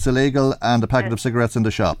streets illegal and a packet of cigarettes in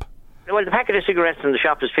the shop. Well, the packet of cigarettes in the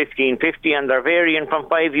shop is $15.50 and they're varying from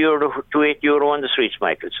 €5 to €8 on the streets,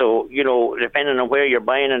 Michael. So, depending on where you're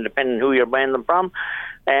buying and depending on who you're buying them from,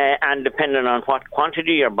 and depending on what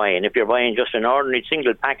quantity you're buying. If you're buying just an ordinary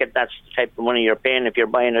single packet, that's the type of money you're paying. If you're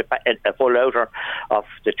buying a full outer of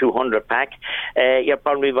the 200 pack, you're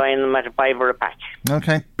probably buying them at $5 a pack.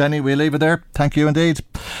 Okay, Benny, we'll leave it there. Thank you indeed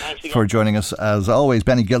for joining us. As always,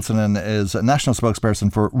 Benny Gilsonan is a national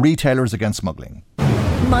spokesperson for Retailers Against Smuggling.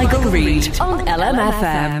 Michael Reid on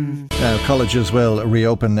LMFM. Now, colleges will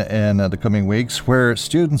reopen in the coming weeks. Where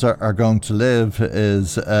students are going to live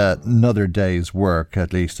is another day's work,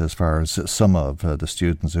 at least as far as some of the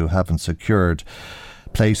students who haven't secured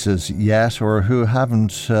places yet or who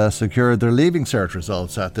haven't secured their Leaving Cert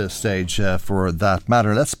results at this stage for that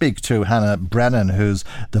matter. Let's speak to Hannah Brennan, who's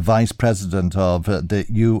the Vice President of the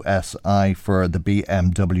USI for the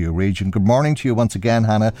BMW region. Good morning to you once again,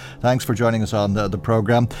 Hannah. Thanks for joining us on the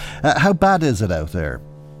programme. How bad is it out there?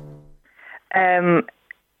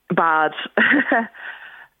 Bad.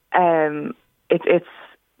 It's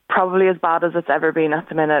probably as bad as it's ever been at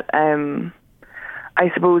the minute. I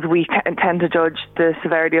suppose we tend to judge the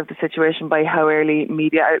severity of the situation by how early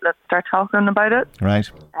media outlets start talking about it. Right.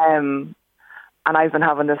 And I've been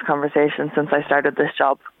having this conversation since I started this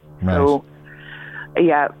job. Right. So,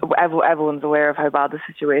 yeah, everyone's aware of how bad the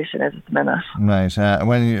situation is at the minute. Right.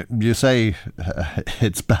 When you say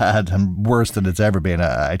it's bad and worse than it's ever been,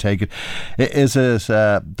 I take it, is it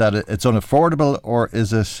that it's unaffordable, or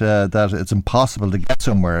is it that it's impossible to get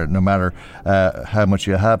somewhere no matter how much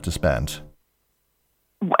you have to spend?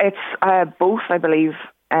 It's both, I believe.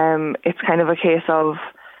 It's kind of a case of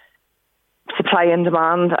supply and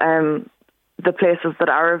demand. The places that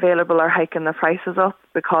are available are hiking their prices up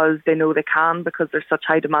because they know they can, because there's such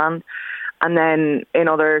high demand. And then in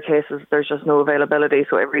other cases, there's just no availability.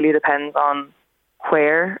 So it really depends on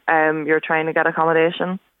where you're trying to get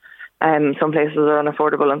accommodation. Some places are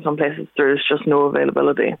unaffordable and some places there's just no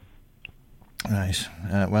availability. Right.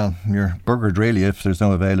 Well, you're buggered really if there's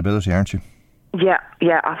no availability, aren't you?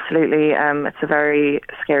 Yeah, absolutely. It's a very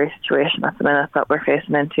scary situation at the minute that we're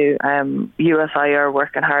facing into. USI are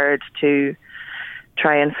working hard to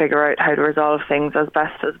try and figure out how to resolve things as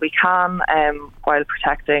best as we can while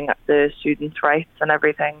protecting the students' rights and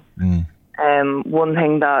everything. One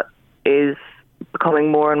thing that is becoming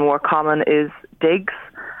more and more common is digs,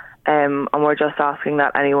 and we're just asking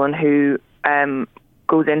that anyone who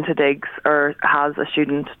goes into digs or has a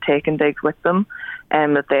student taking digs with them,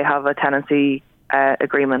 and that they have a tenancy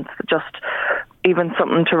agreement. Just even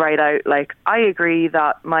something to write out, like, I agree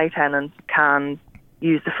that my tenant can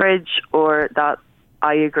use the fridge, or that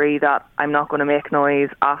I agree that I'm not going to make noise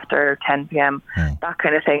after 10 p.m. That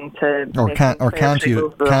kind of thing.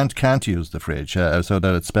 Can't use the fridge, so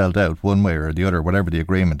that it's spelled out one way or the other, whatever the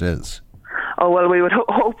agreement is. Oh, well, we would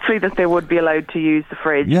hopefully that they would be allowed to use the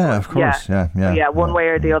fridge. Yeah, of course. Yeah, one way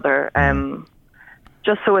or the other.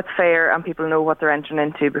 Just so it's fair and people know what they're entering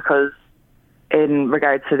into, because in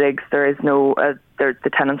regards to digs, there is no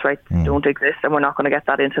the tenants' rights don't exist, and we're not going to get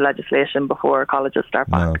that into legislation before colleges start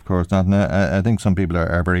back. No, of course not. No, I think some people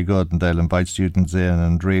are very good, and they'll invite students in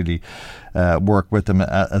and really work with them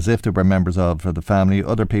as if they were members of the family.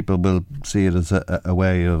 Other people will see it as a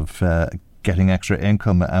way of getting extra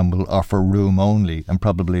income and will offer room only, and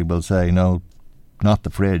probably will say, no, not the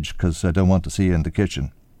fridge, because I don't want to see you in the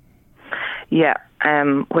kitchen. Yeah,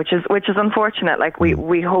 which is unfortunate. Like,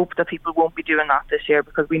 we hope that people won't be doing that this year,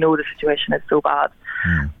 because we know the situation is so bad.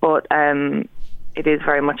 But it is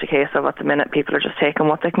very much a case of, at the minute, people are just taking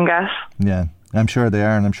what they can get. Yeah, I'm sure they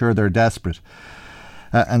are, and I'm sure they're desperate.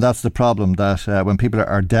 And that's the problem, that when people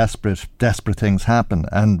are desperate things happen.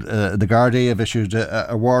 And the Gardaí have issued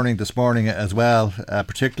a warning this morning as well,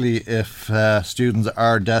 particularly if students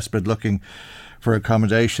are desperate looking for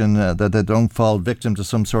accommodation, that they don't fall victim to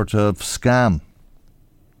some sort of scam.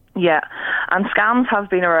 Yeah, and scams have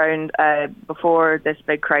been around before this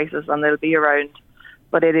big crisis, and they'll be around,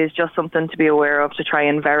 but it is just something to be aware of, to try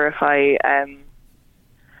and verify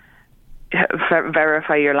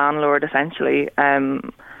your landlord, essentially.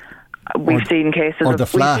 We've seen cases of... Or the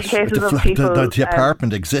flat, the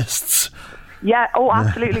apartment exists. Yeah,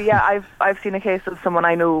 absolutely, yeah. I've seen a case of someone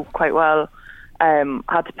I know quite well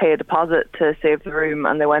had to pay a deposit to save the room,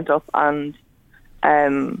 and they went up and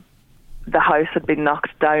the house had been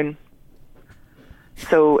knocked down.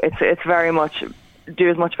 So it's very much, do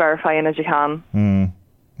as much verifying as you can.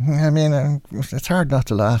 I mean, it's hard not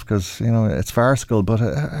to laugh, because, you know, it's farcical, but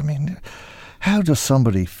I mean, how does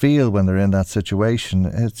somebody feel when they're in that situation?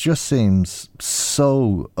 It just seems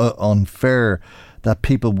so unfair that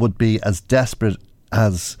people would be as desperate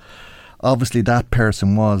as obviously that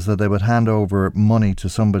person was, that they would hand over money to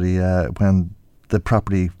somebody when the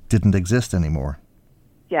property didn't exist anymore.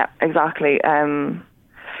 Yeah, exactly.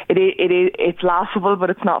 It's laughable, but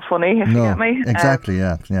it's not funny, if you get me. Exactly,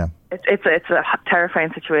 yeah. It's a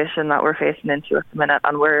terrifying situation that we're facing into at the minute,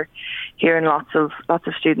 and we're hearing lots of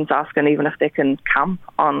students asking even if they can camp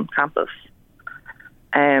on campus,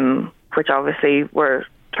 which obviously we're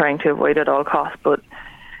trying to avoid at all costs, but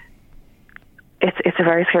it's a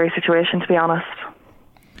very scary situation, to be honest.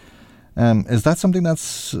 Is that something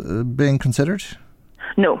that's being considered?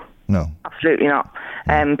 No, absolutely not.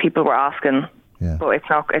 People were asking, but it's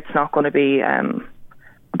not going to be.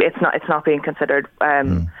 It's not being considered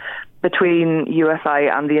between USI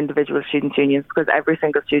and the individual student unions, because every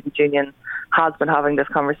single student union has been having this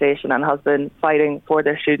conversation and has been fighting for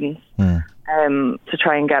their students to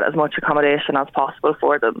try and get as much accommodation as possible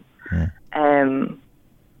for them.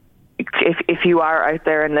 If you are out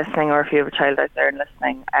there and listening, or if you have a child out there and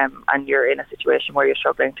listening, and you're in a situation where you're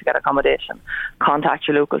struggling to get accommodation, contact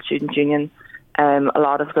your local student union. A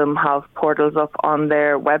lot of them have portals up on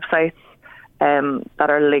their websites that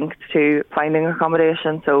are linked to finding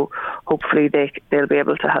accommodation, so hopefully they'll be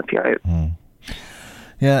able to help you out.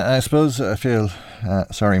 Yeah, I suppose I feel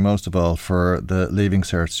sorry most of all for the Leaving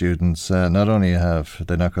Cert students. Not only have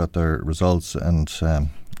they not got their results, and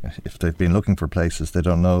if they've been looking for places, they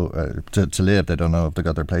don't know to live, they don't know if they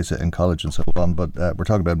got their place in college and so on, but we're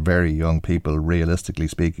talking about very young people, realistically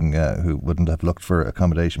speaking, who wouldn't have looked for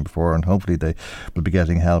accommodation before, and hopefully they will be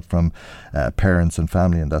getting help from parents and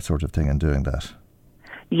family and that sort of thing in doing that.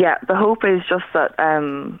 Yeah, the hope is just that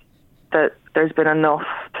that there's been enough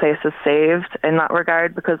places saved in that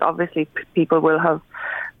regard, because obviously people will have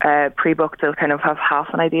pre-booked, they'll kind of have half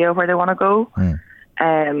an idea of where they want to go.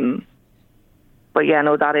 But yeah,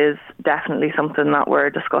 no, that is definitely something that we're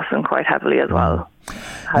discussing quite heavily as well,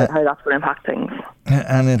 how that's going to impact things.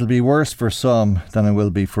 And it'll be worse for some than it will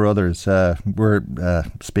be for others. We're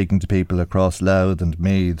speaking to people across Louth and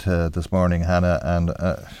Meath this morning, Hannah, and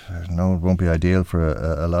no, it won't be ideal for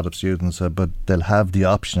a lot of students, but they'll have the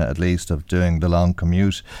option at least of doing the long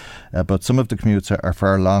commute. But some of the commutes are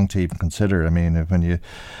far long to even consider. I mean, when you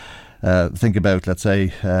think about, let's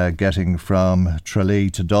say, getting from Tralee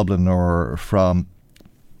to Dublin, or from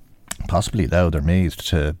possibly Louth or Meath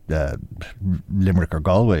to Limerick or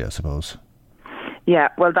Galway, I suppose. Yeah,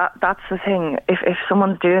 well, that's the thing. If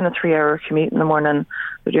someone's doing a 3-hour commute in the morning,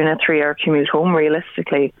 they're doing a 3-hour commute home,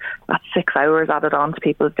 realistically, that's 6 hours added on to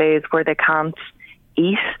people's days where they can't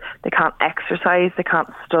eat, they can't exercise, they can't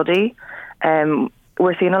study.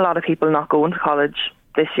 We're seeing a lot of people not going to college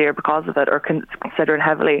this year because of it, or considering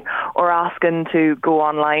heavily, or asking to go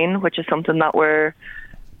online, which is something that we're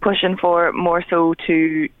pushing for more so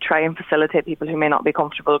to try and facilitate people who may not be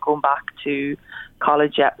comfortable going back to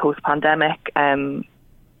college yet post-pandemic,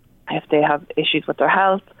 if they have issues with their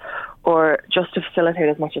health, or just to facilitate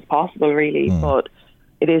as much as possible, really. But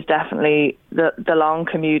it is definitely the long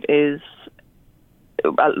commute is.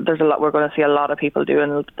 There's a lot. We're going to see a lot of people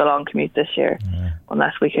doing the long commute this year,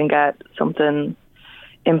 unless we can get something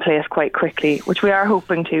in place quite quickly, which we are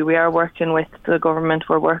hoping to. We are working with the government.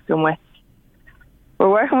 We're working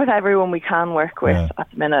with everyone we can work with at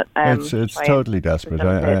the minute. It's totally desperate.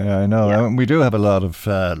 I know. Yeah. We do have a lot of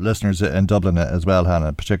listeners in Dublin as well,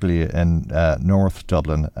 Hannah, particularly in North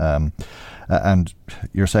Dublin. And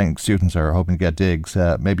you're saying students are hoping to get digs.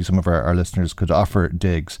 Maybe some of our listeners could offer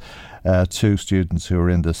digs to students who are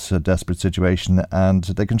in this desperate situation, and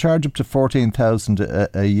they can charge up to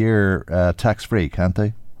 $14,000 a year tax-free, can't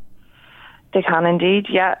they? They can indeed,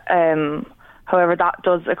 yeah. However, that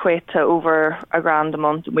does equate to over $1,000 a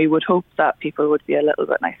month. We would hope that people would be a little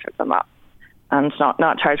bit nicer than that and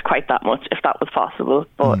not charge quite that much if that was possible.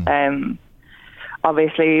 But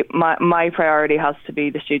obviously, my priority has to be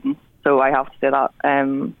the students. So I have to say that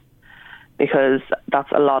because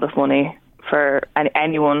that's a lot of money for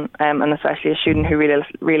anyone, and especially a student who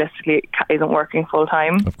realistically isn't working full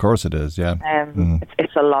time. Of course it is, yeah.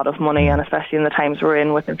 It's a lot of money, and especially in the times we're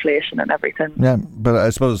in with inflation and everything. Yeah, but I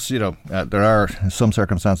suppose, there are some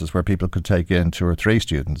circumstances where people could take in 2 or 3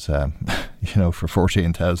 students, for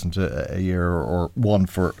 $14,000 a year, or one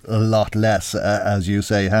for a lot less, as you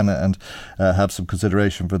say, Hannah, and have some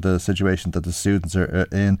consideration for the situation that the students are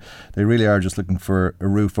in. They really are just looking for a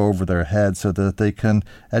roof over their head so that they can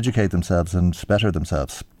educate themselves and better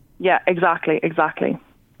themselves. Yeah, exactly.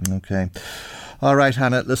 Okay. All right,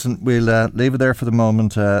 Hannah, listen, we'll leave it there for the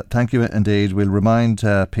moment. Thank you indeed. We'll remind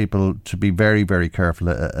people to be very, very careful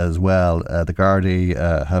as well. The Gardaí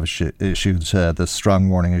have issued this strong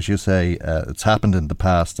warning. As you say, it's happened in the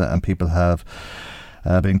past and people have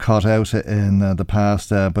been caught out in the past,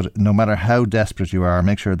 but no matter how desperate you are,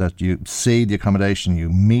 make sure that you see the accommodation, you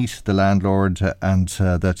meet the landlord, and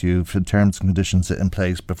that you've terms and conditions in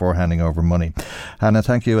place before handing over money. Hannah,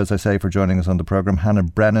 thank you, as I say, for joining us on the programme. Hannah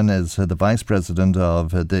Brennan is the Vice President of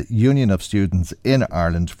the Union of Students in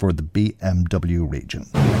Ireland for the BMW region.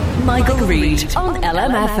 Michael Reid on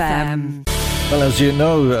LMFM. Well, as you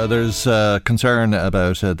know, there's concern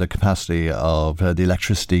about the capacity of the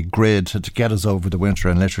electricity grid to get us over the winter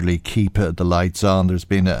and literally keep the lights on. There's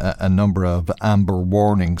been a number of amber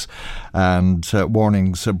warnings and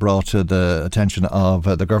warnings brought to the attention of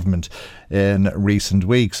the government in recent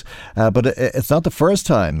weeks. But it's not the first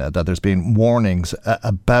time that there's been warnings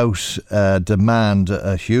about demand,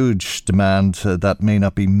 a huge demand that may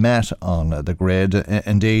not be met on the grid.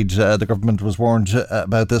 Indeed, the government was warned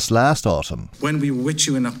about this last autumn. When we were with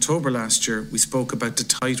you in October last year, we spoke about the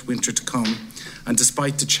tight winter to come. And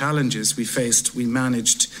despite the challenges we faced, we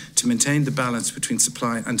managed to maintain the balance between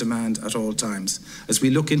supply and demand at all times. As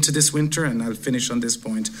we look into this winter, and I'll finish on this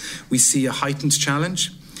point, we see a heightened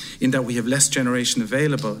challenge in that we have less generation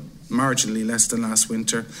available, marginally less than last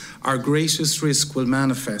winter. Our greatest risk will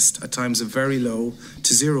manifest at times of very low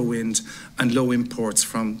to zero wind and low imports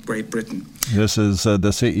from Great Britain. This is the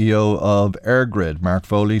CEO of EirGrid, Mark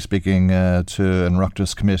Foley, speaking to an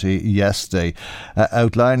Oireachtas committee yesterday,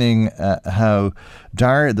 outlining how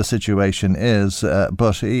dire the situation is,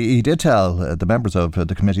 but he did tell the members of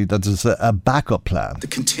the committee that there's a backup plan. The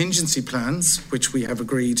contingency plans, which we have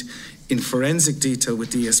agreed in forensic detail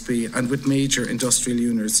with DSB and with major industrial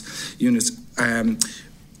units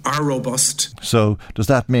are robust. So does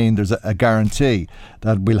that mean there's a guarantee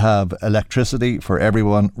that we'll have electricity for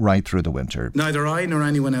everyone right through the winter? Neither I nor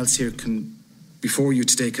anyone else here before you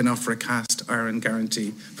today can offer a cast iron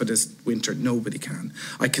guarantee for this winter. Nobody can.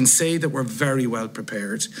 I can say that we're very well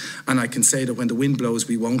prepared, and I can say that when the wind blows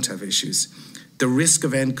we won't have issues. The risk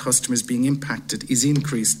of end customers being impacted is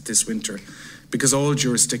increased this winter because all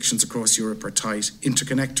jurisdictions across Europe are tight,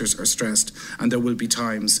 interconnectors are stressed, and there will be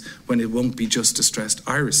times when it won't be just a stressed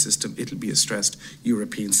Irish system, it'll be a stressed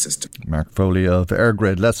European system. Mark Foley of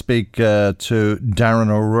EirGrid. Let's speak to Darren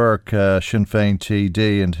O'Rourke, Sinn Féin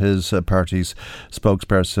TD, and his party's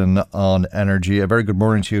spokesperson on energy. A very good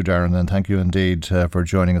morning to you, Darren, and thank you indeed for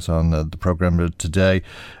joining us on the programme today.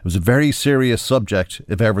 It was a very serious subject,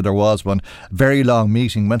 if ever there was one. A very long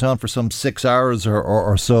meeting, went on for some 6 hours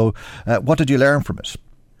or so. What did you learn from it?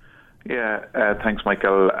 Yeah, thanks,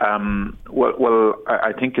 Michael. Well,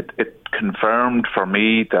 I think it confirmed for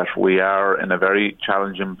me that we are in a very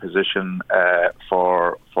challenging position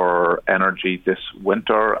for energy this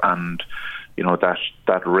winter, and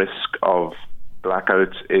that risk of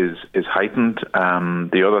blackouts is heightened.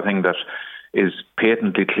 The other thing that is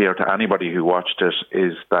patently clear to anybody who watched it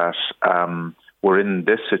is that we're in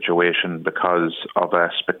this situation because of a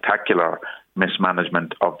spectacular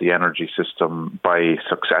mismanagement of the energy system by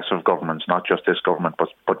successive governments, not just this government,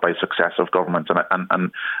 but by successive governments.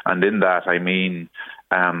 And in that, I mean,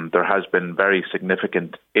 there has been very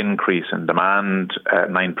significant increase in demand,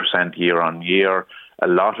 9% year on year. A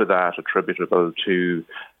lot of that attributable to,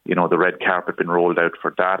 the red carpet being rolled out for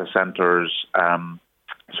data centres.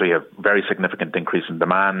 So you have very significant increase in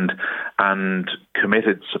demand, and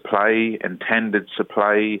committed supply, intended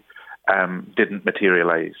supply, didn't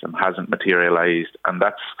materialise and hasn't materialised, and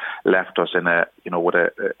that's left us in with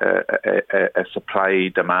a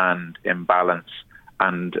supply-demand imbalance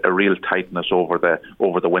and a real tightness over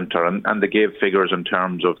the winter. And they gave figures in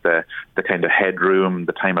terms of the kind of headroom,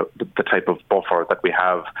 the type of buffer that we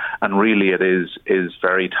have, and really it is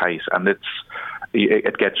very tight, and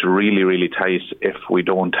it gets really, really tight if we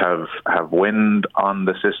don't have wind on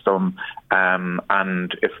the system,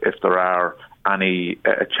 and if there are any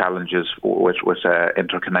challenges with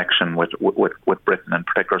interconnection with Britain in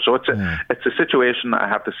particular. So it's a situation, I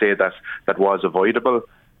have to say, that was avoidable.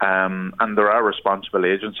 And there are responsible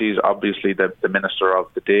agencies, obviously the Minister of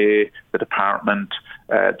the Day, the Department,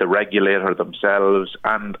 the regulator themselves,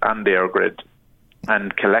 and EirGrid.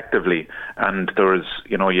 And collectively, and there is,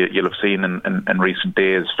 you'll have seen in recent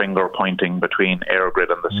days finger pointing between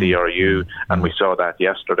EirGrid and the CRU, and we saw that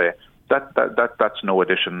yesterday. That's no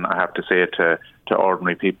addition, I have to say, to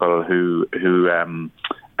ordinary people who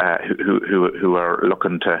are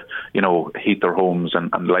looking to, heat their homes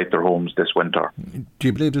and light their homes this winter. Do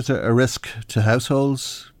you believe there's a risk to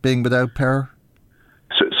households being without power?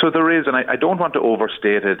 So there is, and I don't want to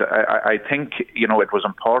overstate it. I think, it was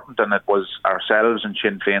important, and it was ourselves in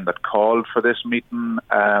Sinn Féin that called for this meeting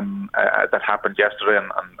that happened yesterday,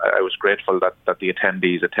 and I was grateful that the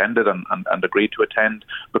attendees attended and agreed to attend,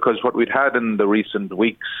 because what we'd had in the recent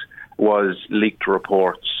weeks was leaked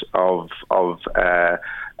reports of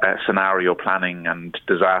scenario planning and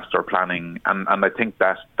disaster planning, and I think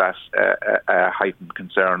that's a heightened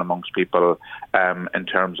concern amongst people in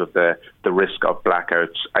terms of the risk of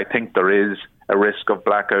blackouts. I think there is a risk of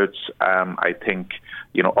blackouts. I think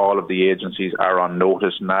all of the agencies are on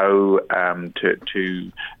notice now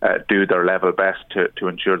to do their level best to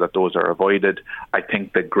ensure that those are avoided. I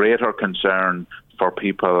think the greater concern for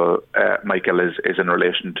people, Michael, is in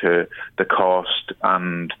relation to the cost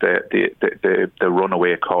and the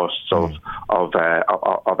runaway costs of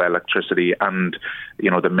electricity. And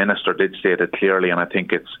the minister did state it clearly, and I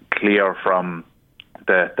think it's clear from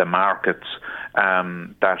the markets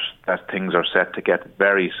that things are set to get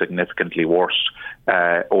very significantly worse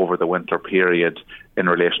over the winter period in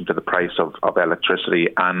relation to the price of electricity.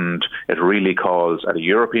 And it really calls at a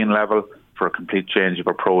European level for a complete change of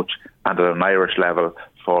approach, and at an Irish level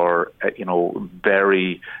for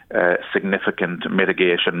very significant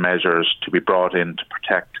mitigation measures to be brought in to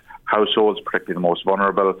protect households, particularly the most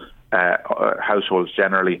vulnerable households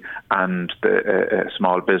generally, and the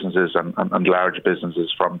small businesses and large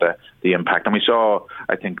businesses from the impact. And we saw,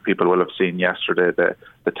 I think people will have seen yesterday,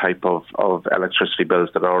 the type of electricity bills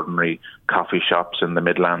that ordinary coffee shops in the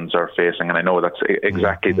Midlands are facing, and I know that's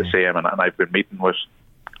exactly the same, and I've been meeting with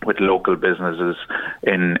local businesses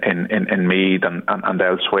in Meath and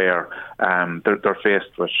elsewhere. They're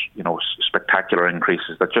faced with spectacular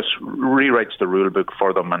increases that just rewrites the rule book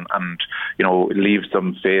for them and leaves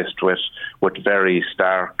them faced with very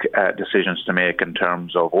stark decisions to make in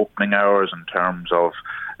terms of opening hours, in terms of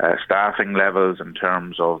staffing levels, in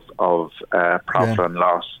terms of profit and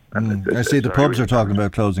loss. And I see the pubs are talking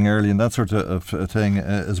about closing early and that sort of thing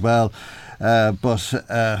as well. But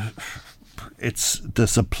it's the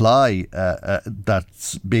supply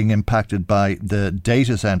that's being impacted by the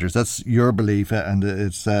data centres. That's your belief, and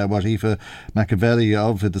it's what Aoife McAvely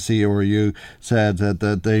of the CRU said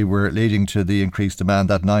that they were leading to the increased demand,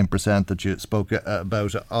 that 9% that you spoke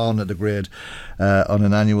about on the grid on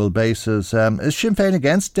an annual basis. Is Sinn Féin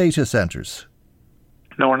against data centres?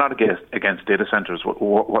 No, we're not against data centres.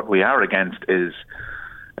 What we are against is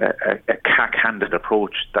a cack-handed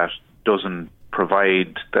approach that doesn't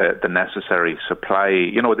provide the necessary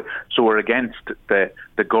supply. So we're against the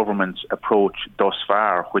government's approach thus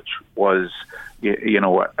far, which was,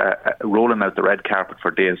 rolling out the red carpet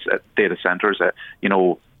for data centres.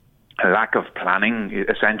 A lack of planning,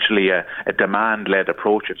 essentially a demand-led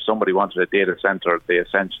approach. If somebody wanted a data centre, they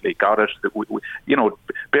essentially got it.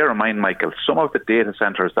 Bear in mind, Michael, some of the data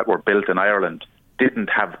centres that were built in Ireland didn't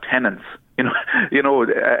have tenants. They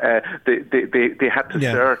had to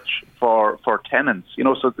search for tenants.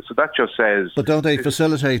 So that just says. But don't they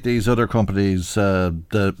facilitate these other companies,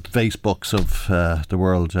 the Facebooks of the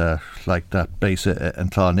world, like that base in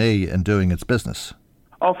Clonee, in doing its business?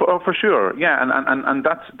 Oh, for sure, yeah, and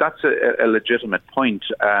that's a legitimate point.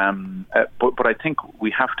 But I think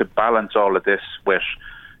we have to balance all of this with,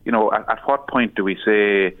 at what point do we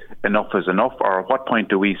say enough is enough, or at what point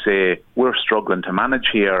do we say we're struggling to manage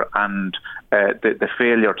here, and the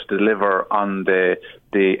failure to deliver on the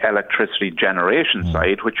electricity generation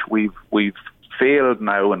side, which we've failed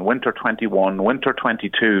now in winter 21, winter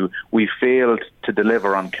 22. We failed to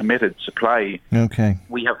deliver on committed supply. Okay,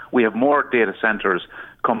 we have more data centres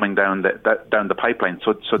coming down the pipeline.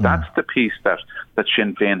 So that's the piece that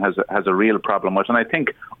Sinn Féin has a real problem with, and I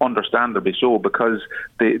think understandably so, because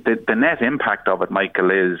the net impact of it,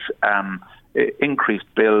 Michael, is increased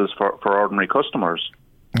bills for ordinary customers.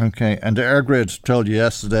 Okay, and EirGrid told you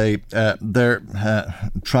yesterday they're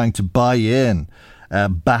trying to buy in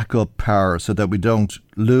backup power so that we don't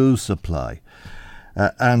lose supply.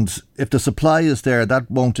 And if the supply is there, that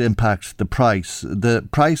won't impact the price. The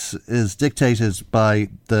price is dictated by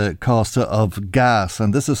the cost of gas.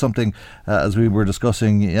 And this is something, as we were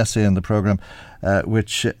discussing yesterday in the programme,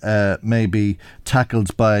 which may be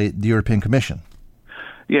tackled by the European Commission.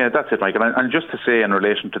 Yeah, that's it, Michael. And just to say, in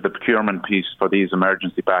relation to the procurement piece for these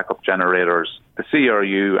emergency backup generators, the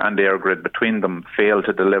CRU and EirGrid between them failed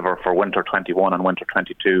to deliver for winter 21 and winter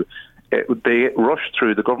 22.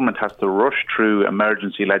 The government has to rush through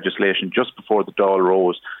emergency legislation just before the Dáil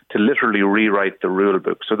rose to literally rewrite the rule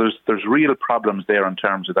book. So there's real problems there in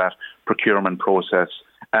terms of that procurement process.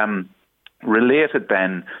 Related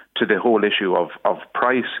then to the whole issue of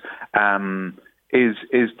price, is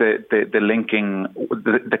the linking,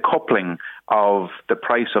 the coupling of the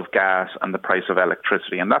price of gas and the price of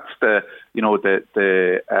electricity, and that's the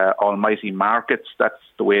almighty markets. That's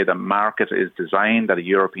the way the market is designed at a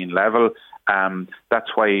European level.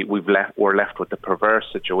 That's why we're left with the perverse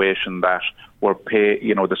situation that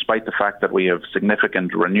despite the fact that we have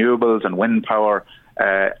significant renewables and wind power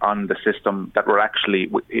on the system, that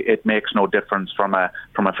it makes no difference from a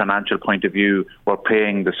financial point of view. We're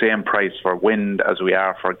paying the same price for wind as we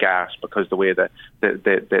are for gas because the way that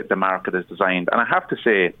the market is designed. And I have to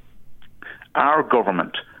say, our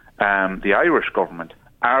government, the Irish government,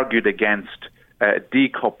 argued against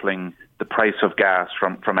decoupling the price of gas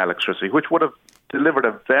from electricity, which would have delivered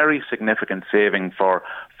a very significant saving for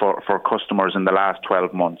customers in the last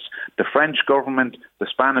 12 months. The French government, the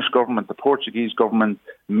Spanish government, the Portuguese government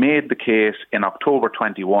made the case in October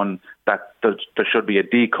 21 that there should be a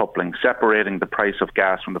decoupling, separating the price of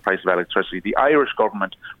gas from the price of electricity. The Irish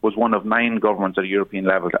government was one of 9 governments at a European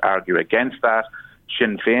level to argue against that.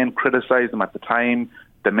 Sinn Féin criticised them at the time.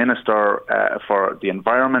 The Minister for the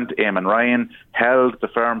Environment, Eamon Ryan, held the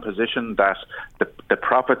firm position that the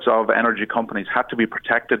profits of energy companies had to be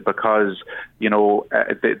protected because,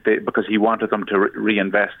 because he wanted them to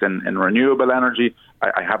reinvest in renewable energy.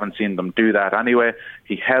 I haven't seen them do that anyway.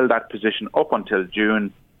 He held that position up until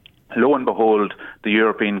June. Lo and behold, the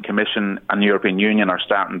European Commission and the European Union are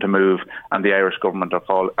starting to move, and the Irish government are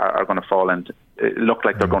going to fall into. Look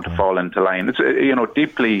like they're going to fall into line. It's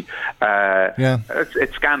deeply.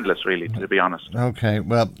 It's scandalous, really, to be honest. Okay,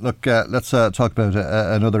 well, look, let's talk about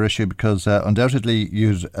another issue, because undoubtedly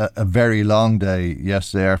you had a very long day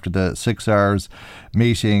yesterday after the 6 hours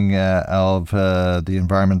meeting of the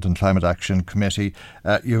Environment and Climate Action Committee.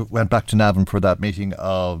 You went back to Navan for that meeting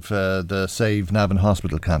of the Save Navan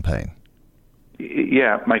Hospital campaign.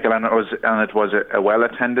 Yeah, Michael, and it was a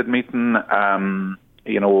well-attended meeting. I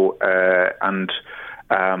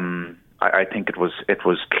think it was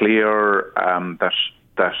clear that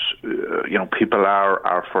people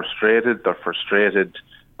are frustrated. They're frustrated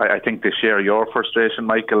I think they share your frustration,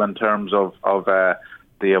 Michael, in terms of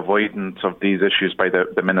the avoidance of these issues by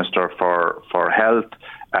the Minister for Health,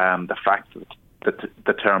 the fact that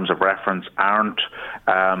the terms of reference aren't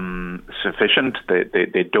sufficient.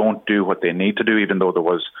 They don't do what they need to do, even though there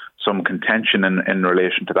was some contention in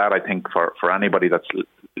relation to that. I think for anybody that's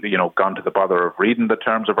gone to the bother of reading the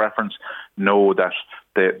terms of reference, know that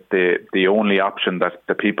the only option that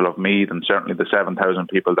the people of Meath, and certainly the 7,000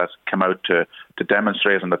 people that came out to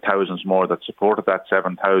demonstrate, and the thousands more that supported that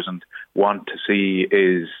 7,000, want to see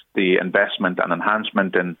is the investment and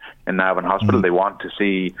enhancement in Navan Hospital. They want to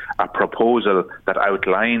see a proposal that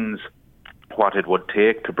outlines what it would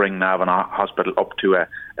take to bring Navan Hospital up to a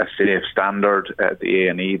safe standard, the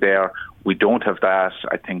A&E there. We don't have that.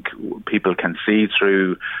 I think people can see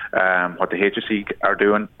through what the HSE are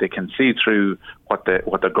doing. They can see through what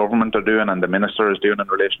the government are doing and the Minister is doing in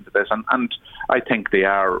relation to this. And I think they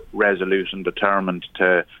are resolute and determined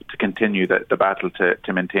to continue the battle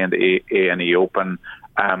to maintain the A&E open.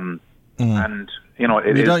 And you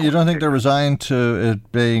don't think they're resigned to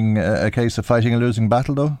it being a case of fighting a losing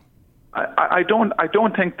battle, though? I don't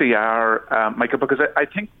think they are, Michael, because I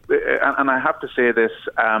think, and I have to say this,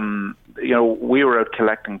 we were out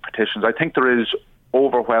collecting petitions. I think there is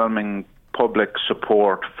overwhelming public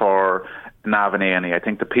support for Navan A&E. I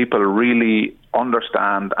think the people really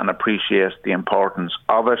understand and appreciate the importance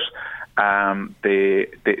of it.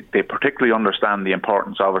 They particularly understand the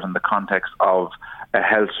importance of it in the context of a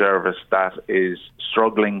health service that is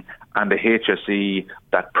struggling and a HSE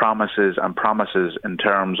that promises in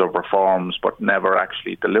terms of reforms but never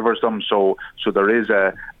actually delivers them. So there is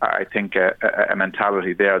I think a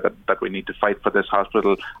mentality there that we need to fight for this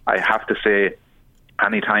hospital. I have to say,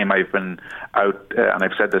 anytime I've been out, and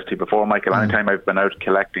I've said this to you before, Michael, anytime I've been out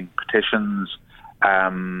collecting petitions,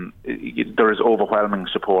 there is overwhelming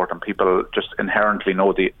support, and people just inherently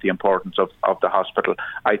know the importance of the hospital.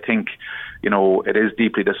 I think, it is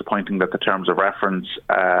deeply disappointing that the terms of reference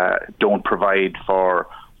don't provide for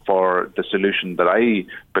the solution that I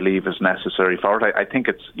believe is necessary for it. I think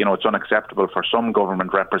it's unacceptable for some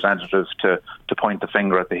government representatives to point the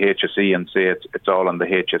finger at the HSE and say it's all on the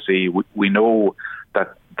HSE. We know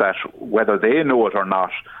that whether they know it or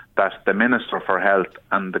not, that the Minister for Health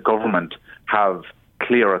and the government have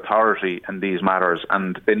clear authority in these matters,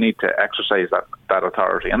 and they need to exercise that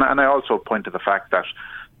authority. And I also point to the fact that,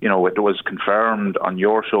 it was confirmed on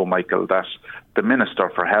your show, Michael, that the Minister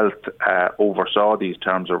for Health oversaw these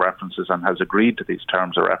terms of references and has agreed to these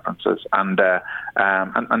terms of references, and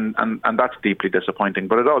that's deeply disappointing.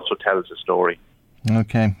 But it also tells a story.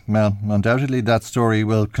 Okay, well, undoubtedly that story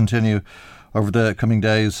will continue over the coming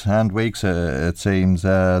days and weeks. It seems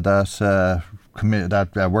that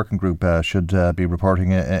working group should be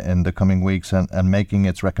reporting in the coming weeks and making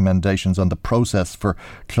its recommendations on the process for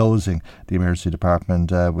closing the emergency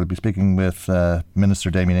department. We'll be speaking with Minister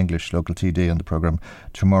Damien English, local TD, on the programme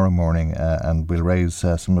tomorrow morning, and we'll raise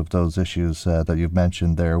some of those issues that you've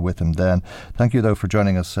mentioned there with him then. Thank you, though, for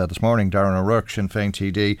joining us this morning. Darren O'Rourke, Sinn Féin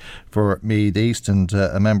TD for Meath East, and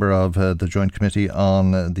a member of the Joint Committee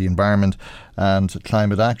on the Environment and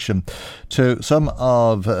Climate Action. To some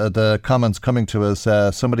of the comments coming to us,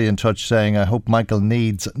 somebody in touch saying, I hope Michael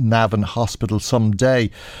needs Navan Hospital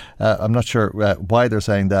someday. I'm not sure why they're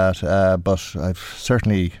saying that, but I've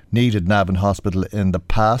certainly needed Navan Hospital in the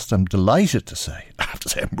past. I'm delighted to say,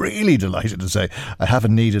 I'm really delighted to say, I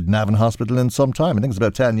haven't needed Navan Hospital in some time. I think it's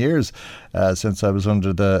about 10 years since I was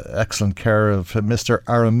under the excellent care of Mr.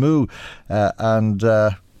 Aramu, and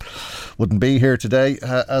wouldn't be here today,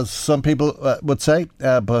 as some people would say,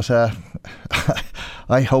 but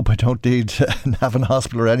I hope I don't need Navan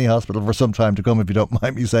Hospital or any hospital for some time to come, if you don't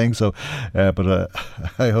mind me saying so. But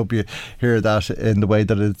I hope you hear that in the way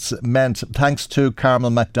that it's meant. Thanks to Carmel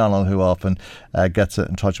MacDonald, who often gets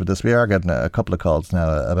in touch with us. We are getting a couple of calls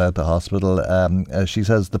now about the hospital. She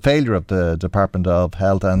says the failure of the Department of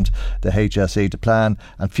Health and the HSE to plan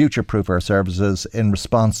and future-proof our services in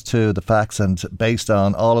response to the facts and based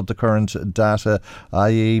on all of the current data,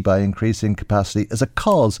 i.e. by increasing capacity, is a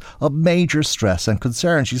cause of major stress and concern.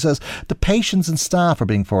 She says the patients and staff are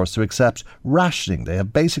being forced to accept rationing. They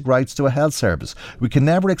have basic rights to a health service. We can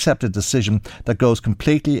never accept a decision that goes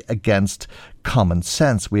completely against common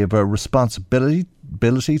sense. We have a responsibility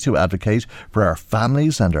to advocate for our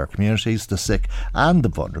families and our communities, the sick and the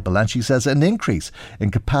vulnerable. And she says an increase in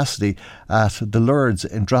capacity at the Lourdes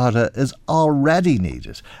in Drogheda is already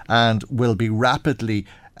needed and will be rapidly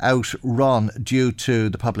outrun due to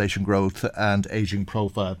the population growth and ageing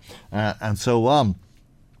profile and so on.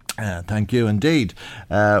 Thank you indeed.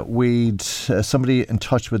 We'd somebody in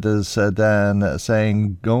touch with us then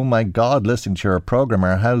saying, oh my God, listening to your programme,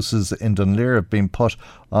 our houses in Dunleer have been put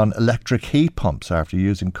on electric heat pumps after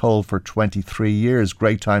using coal for 23 years.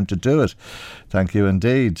 Great time to do it. Thank you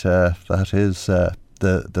indeed. That is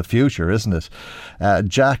the future, isn't it?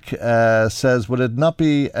 Jack says, would it not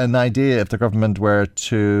be an idea if the government were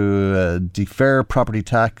to defer property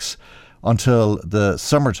tax until the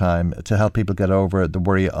summertime to help people get over the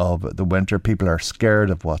worry of the winter? People are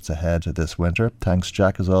scared of what's ahead this winter. Thanks,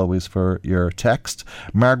 Jack, as always, for your text.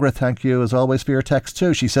 Margaret, thank you as always for your text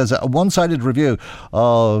too. She says a one-sided review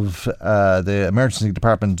of the emergency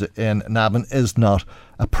department in Navan is not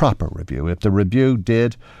a proper review. If the review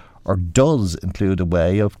did or does include a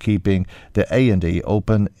way of keeping the A&E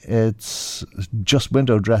open, it's just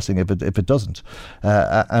window dressing if it doesn't,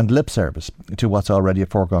 and lip service to what's already a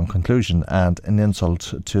foregone conclusion and an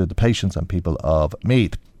insult to the patients and people of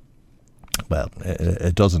Meath. Well,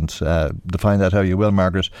 it doesn't. Define that how you will,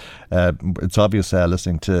 Margaret. It's obvious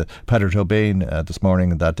listening to Peadar Tóibín this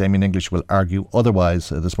morning that Damien English will argue otherwise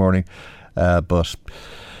this morning, but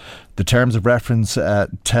the terms of reference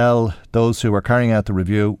tell those who are carrying out the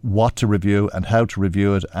review what to review and how to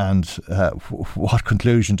review it, and what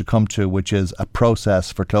conclusion to come to, which is a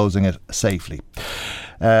process for closing it safely.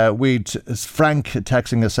 We'd Frank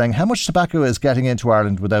texting us saying, how much tobacco is getting into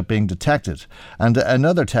Ireland without being detected? And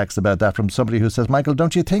another text about that from somebody who says, Michael,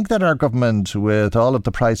 don't you think that our government, with all of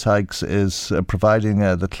the price hikes, is providing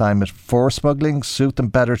the climate for smuggling? Suit them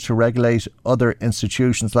better to regulate other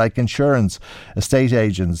institutions like insurance, estate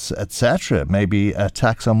agents, etc. Maybe a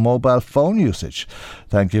tax on mobile phone usage.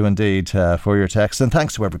 Thank you indeed for your text, and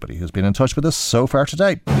thanks to everybody who's been in touch with us so far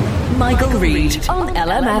today. Michael Reid on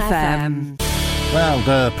LMFM. Well,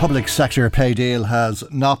 the public sector pay deal has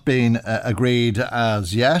not been agreed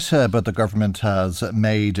as yet, but the government has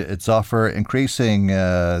made its offer, increasing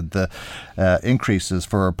the increases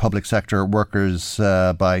for public sector workers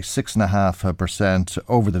by 6.5%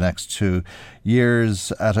 over the next 2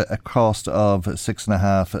 years at a cost of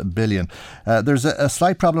 $6.5 billion. There's a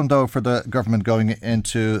slight problem, though, for the government going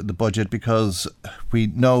into the budget, because we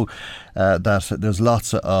know that there's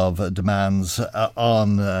lots of demands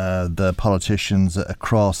on the politicians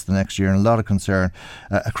across the next year, and a lot of concern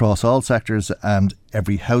across all sectors and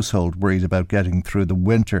every household worried about getting through the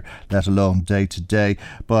winter, let alone day to day.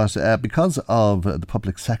 But because of the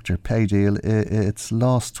public sector pay deal, it's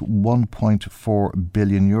lost €1.4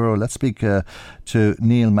 billion. Let's speak to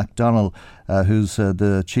Neil MacDonald, who's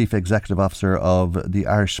the Chief Executive Officer of the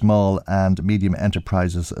Irish Small and Medium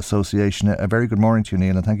Enterprises Association. A very good morning to you,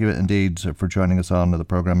 Neil, and thank you indeed for joining us on the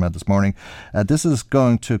programme this morning. This is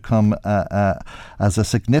going to come as a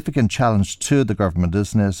significant challenge to the government,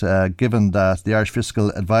 isn't it, given that the Irish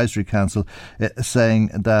Fiscal Advisory Council is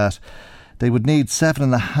saying that they would need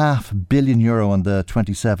 €7.5 billion on the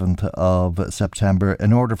 27th of September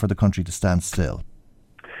in order for the country to stand still.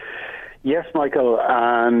 Yes, Michael,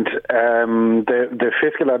 and the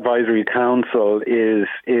Fiscal Advisory Council is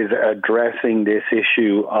addressing this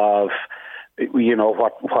issue of, you know,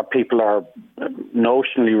 what people are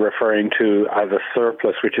notionally referring to as a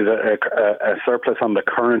surplus, which is a surplus on the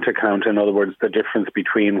current account. In other words, the difference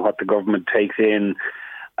between what the government takes in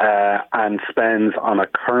and spends on a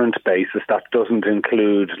current basis. That doesn't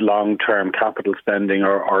include long-term capital spending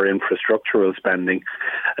or infrastructural spending.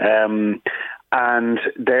 And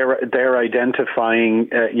they're identifying,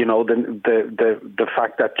 the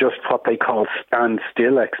fact that just what they call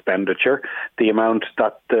standstill expenditure, the amount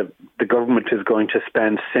that the government is going to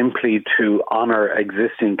spend simply to honour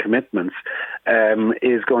existing commitments,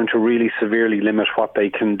 is going to really severely limit what they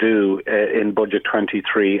can do in Budget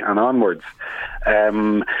 23 and onwards.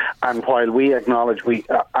 And while we acknowledge, we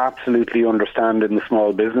absolutely understand in the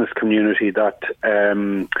small business community that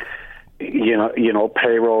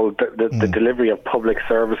payroll, the delivery of public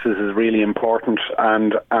services is really important,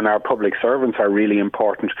 and our public servants are really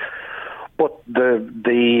important. But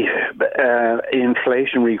the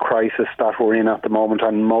inflationary crisis that we're in at the moment,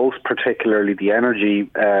 and most particularly the energy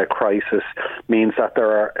crisis, means that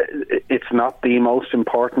it's not the most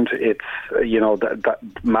important. It's, that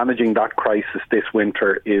managing that crisis this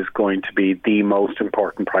winter is going to be the most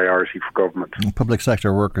important priority for government. Public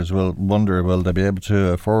sector workers will wonder, will they be able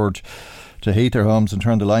to afford to heat their homes and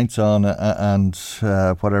turn the lights on and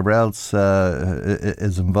whatever else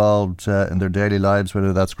is involved in their daily lives,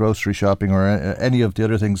 whether that's grocery shopping or any of the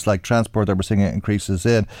other things like transport that we're seeing increases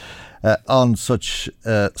in, on such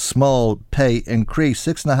a small pay increase,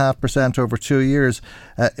 6.5% over 2 years,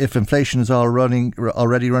 if inflation is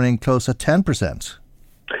already running close at 10%.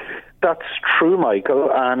 That's true, Michael.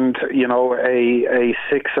 And, you know, a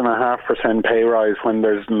 6.5% pay rise when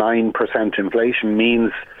there's 9% inflation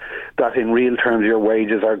means that in real terms your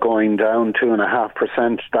wages are going down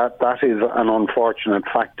 2.5%. That is an unfortunate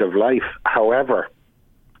fact of life. However,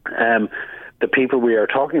 the people we are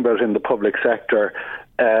talking about in the public sector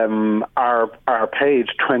are paid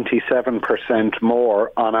 27%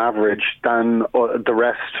 more on average than the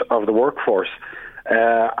rest of the workforce.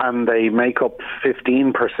 And they make up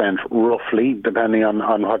 15% roughly, depending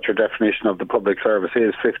on what your definition of the public service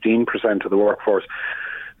is, 15% of the workforce.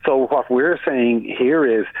 So what we're saying here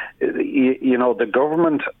is, you know, the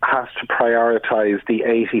government has to prioritise the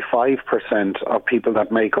 85% of people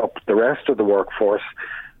that make up the rest of the workforce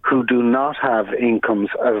who do not have incomes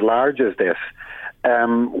as large as this.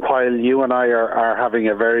 While you and I are having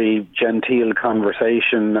a very genteel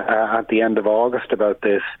conversation at the end of August about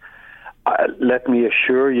this, let me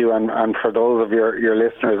assure you, and for those of your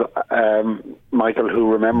listeners, Michael,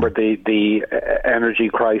 who remember the energy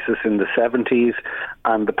crisis in the 70s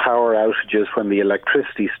and the power outages when the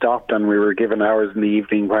electricity stopped and we were given hours in the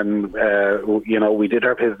evening when, you know, we did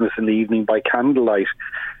our business in the evening by candlelight.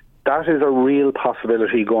 That is a real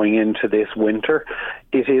possibility going into this winter.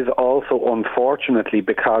 It is also, unfortunately,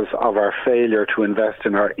 because of our failure to invest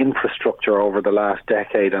in our infrastructure over the last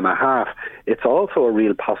decade and a half, it's also a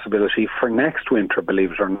real possibility for next winter,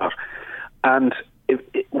 believe it or not. And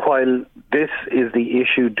while this is the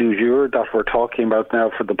issue du jour that we're talking about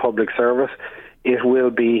now for the public service, it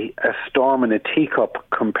will be a storm in a teacup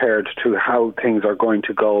compared to how things are going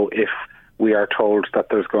to go if we are told that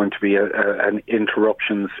there's going to be an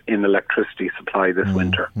interruptions in electricity supply this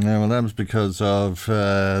winter. Yeah, well, that was because of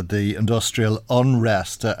the industrial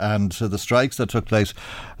unrest and the strikes that took place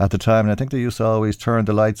at the time. And I think they used to always turn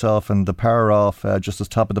the lights off and the power off just as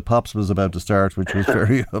Top of the Pops was about to start, which was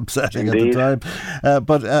very upsetting at the time.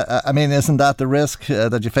 But I mean, isn't that the risk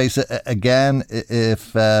that you face again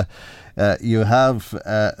if you have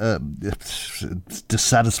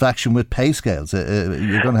dissatisfaction with pay scales?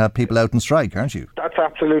 You're going to have people out on strike, aren't you? That's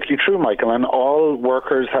absolutely true, Michael. And all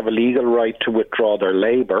workers have a legal right to withdraw their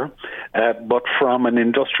labour. But from an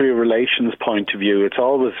industrial relations point of view,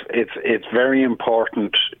 it's very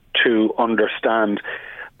important to understand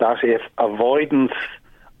that if avoidance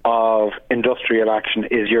of industrial action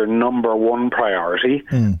is your number one priority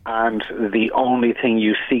and the only thing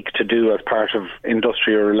you seek to do as part of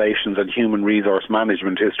industrial relations and human resource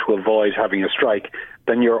management is to avoid having a strike,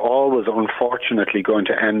 then you're always unfortunately going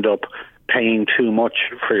to end up paying too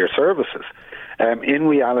much for your services. In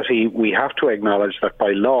reality, we have to acknowledge that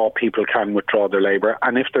by law people can withdraw their labour,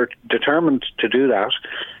 and if they're determined to do that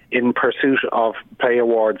in pursuit of pay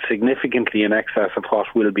awards significantly in excess of what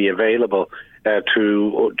will be available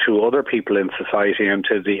to other people in society and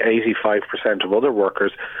to the 85% of other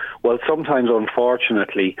workers, well, sometimes,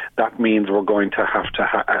 unfortunately, that means we're going to have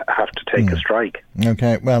to take a strike.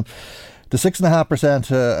 Okay, well, the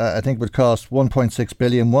 6.5%, I think, would cost 1.6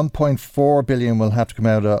 billion. 1.4 billion will have to come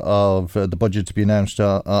out of the budget to be announced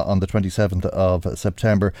on the 27th of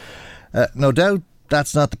September. No doubt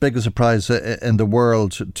that's not the biggest surprise in the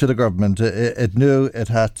world to the government. It knew it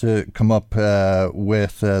had to come up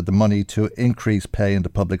with the money to increase pay in the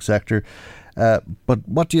public sector. But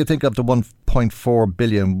what do you think of the 1.4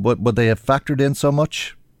 billion? Would they have factored in so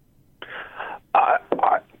much?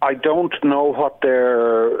 I don't know what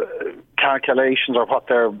their calculations or what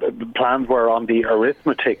their plans were on the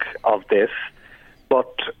arithmetic of this,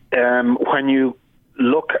 but when you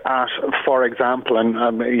look at, for example,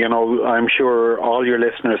 and you know, I'm sure all your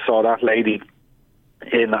listeners saw that lady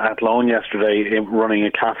in Athlone yesterday running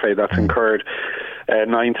a cafe that's incurred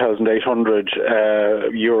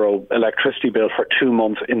 €9,800 electricity bill for 2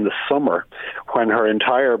 months in the summer, when her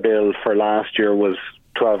entire bill for last year was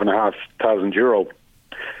 €12,500.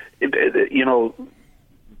 You know,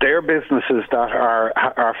 they're businesses that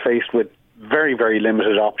are faced with very, very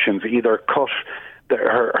limited options. Either cut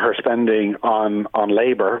her spending on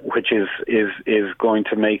labour, which is going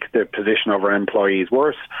to make the position of her employees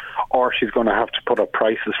worse, or she's going to have to put up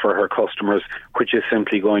prices for her customers, which is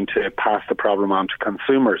simply going to pass the problem on to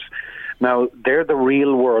consumers. Now, they're the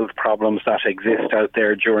real world problems that exist out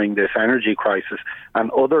there during this energy crisis,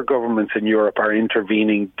 and other governments in Europe are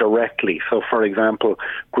intervening directly. So, for example,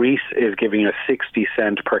 Greece is giving a 60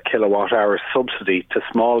 cent per kilowatt hour subsidy to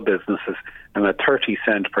small businesses and a 30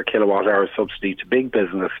 cent per kilowatt hour subsidy to big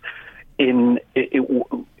business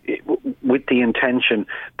with the intention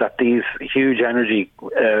that these huge energy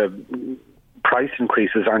price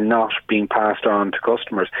increases are not being passed on to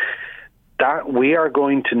customers. That we are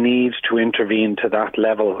going to need to intervene to that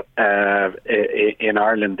level in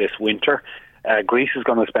Ireland this winter. Greece is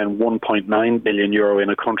going to spend €1.9 billion in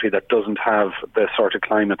a country that doesn't have the sort of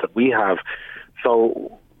climate that we have.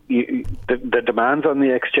 So the demands on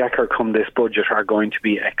the Exchequer come this budget are going to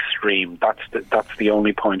be extreme. That's the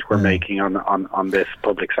only point we're making on this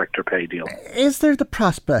public sector pay deal. Is there the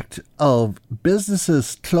prospect of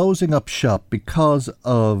businesses closing up shop because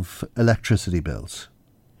of electricity bills?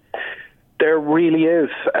 There really is.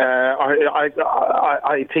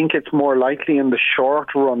 I think it's more likely in the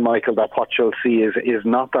short run, Michael, that what you'll see is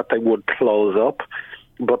not that they would close up,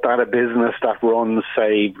 but that a business that runs,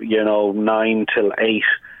 say, 9 till 8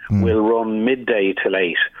 will run midday till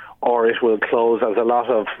 8, or it will close, as a lot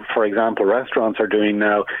of, for example, restaurants are doing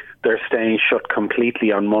now. They're staying shut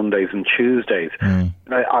completely on Mondays and Tuesdays.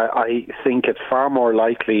 I think it's far more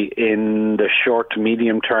likely in the short to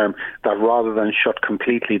medium term that rather than shut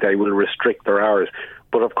completely, they will restrict their hours.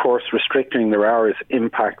 But of course, restricting their hours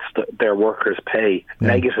impacts their workers' pay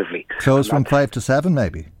negatively. Close from 5 to 7,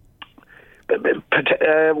 maybe?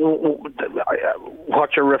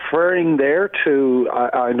 What you're referring there to,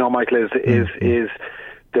 I know, Michael, is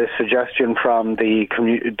the suggestion from the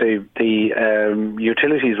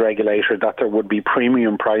utilities regulator that there would be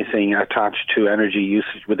premium pricing attached to energy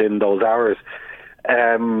usage within those hours.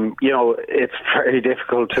 It's very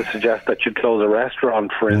difficult to suggest that you'd close a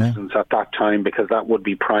restaurant, for instance, at that time, because that would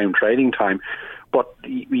be prime trading time. But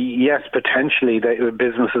yes, potentially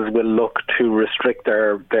businesses will look to restrict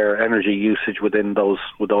their energy usage within those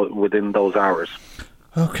hours.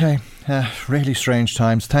 Okay, really strange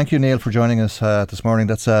times. Thank you, Neil, for joining us this morning.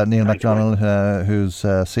 That's Neil MacDonald, who's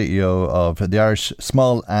CEO of the Irish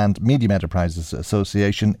Small and Medium Enterprises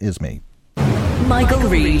Association, ISME. Michael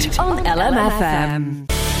Reid on LMFM.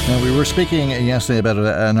 Now, we were speaking yesterday about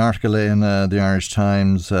an article in the Irish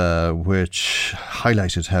Times which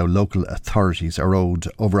highlighted how local authorities are owed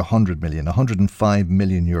over 100 million, 105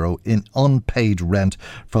 million euro in unpaid rent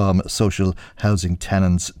from social housing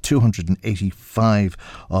tenants, 285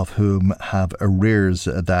 of whom have arrears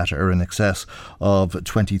that are in excess of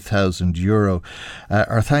 20,000 euro.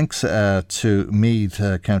 Our thanks to Meath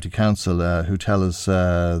County Council, who tell us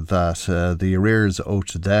that the arrears owed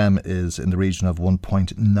to them is in the region of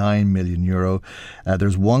 1.9 million euro.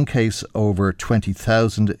 There's one case over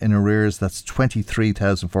 20,000 in arrears. That's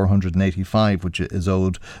 23,485, which is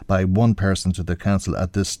owed by one person to the council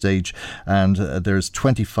at this stage. And there's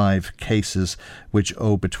 25 cases which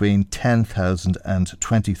owe between 10,000 and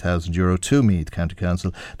 20,000 euro to Meath County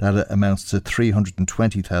Council. That amounts to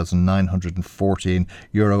 320,914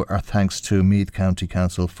 euro. Our thanks to Meath County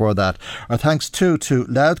Council for that. Our thanks too to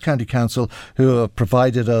Louth County Council, who have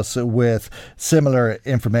provided us with similar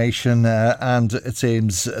information, and it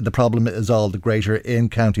seems the problem is all the greater in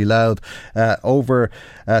County Louth. Over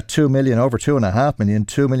 2 million, over 2.5 million,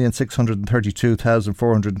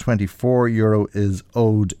 2,632,424 euro is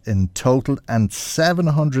owed in total, and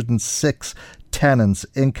 706 tenants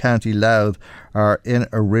in County Louth are in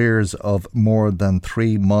arrears of more than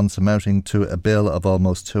 3 months, amounting to a bill of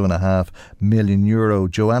almost 2.5 million euro.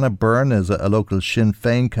 Joanna Byrne is a local Sinn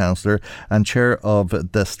Féin councillor and chair of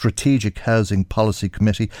the Strategic Housing Policy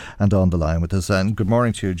Committee, and on the line with us. And good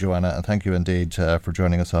morning to you, Joanna, and thank you indeed for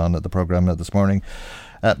joining us on the programme this morning.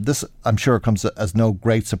 This, I'm sure, comes as no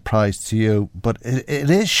great surprise to you, but it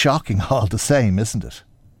is shocking all the same, isn't it?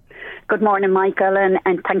 Good morning, Michael, and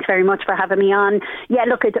thanks very much for having me on. Yeah,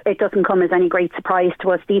 look, it doesn't come as any great surprise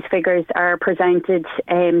to us. These figures are presented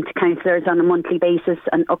to councillors on a monthly basis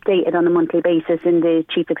and updated on a monthly basis in the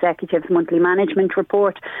Chief Executive's monthly management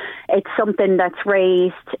report. It's something that's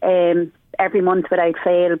raised every month without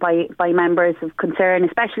fail by members of concern,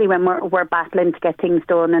 especially when we're battling to get things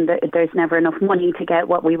done and there's never enough money to get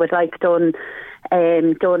what we would like done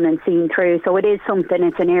and seen through. So it is something,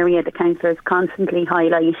 it's an area the councillors constantly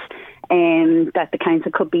highlight, that the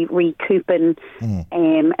council could be recouping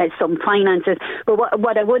some finances. But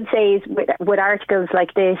what I would say is with articles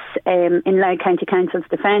like this, in Louth County Council's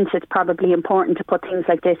defence, it's probably important to put things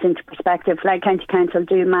like this into perspective. Louth County Council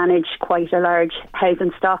do manage quite a large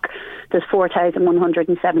housing stock. There's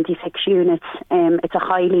 4,176 units. It's a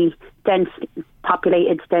highly dense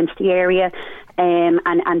populated density area, and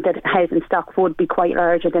the housing stock would be quite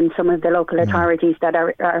larger than some of the local authorities that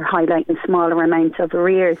are highlighting smaller amounts of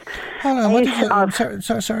arrears. Hold on, what did you,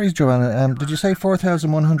 sorry, Joanna, did you say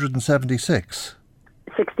 4,176?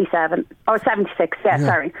 67 or 76,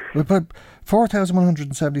 sorry. But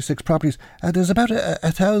 4,176 properties. There's about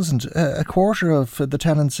 1,000, a quarter of the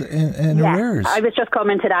tenants in arrears. I was just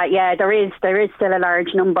coming to that. Yeah, there is still a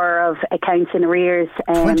large number of accounts in arrears.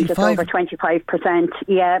 Just over 25%.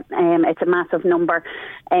 Yeah, it's a massive number.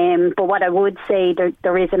 But what I would say,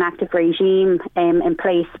 there is an active regime in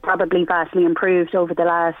place, probably vastly improved over the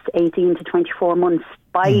last 18 to 24 months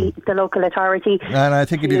by the local authority. And I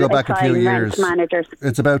think if you go back a few years,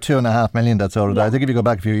 it's about 2.5 million that's ordered. I think if you go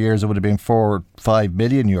back a few years, it would have been 4 or 5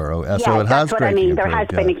 million euro. So it has that's what I mean. There has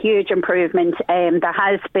been a huge improvement. There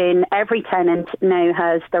has been, every tenant now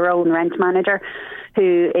has their own rent manager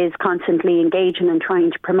who is constantly engaging and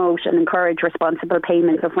trying to promote and encourage responsible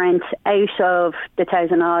payment of rent. Out of the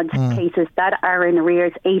 1,000-odd cases that are in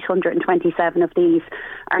arrears, 827 of these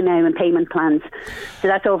are now in payment plans. So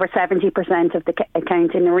that's over 70% of the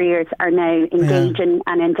account in arrears are now engaging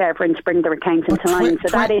and endeavouring to bring their account into line.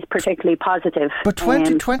 So that is particularly positive. But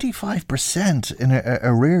 25% in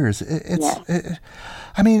arrears,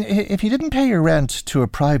 I mean, if you didn't pay your rent to a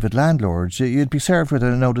private landlord, you'd be served with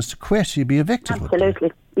a notice to quit. You'd be evicted. Absolutely.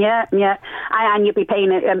 Yeah. And you'd be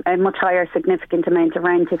paying a much higher significant amount of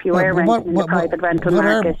rent if you were renting in the private rental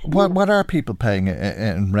market. What are people paying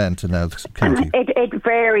in rent in Louth County? It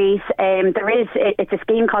varies. It's a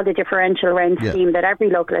scheme called a differential rent scheme that every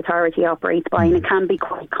local authority operates by, and it can be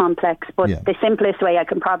quite complex. But the simplest way I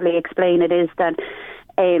can probably explain it is that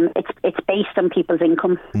it's based on people's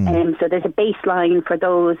income. So there's a baseline for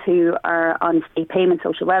those who are on state payments,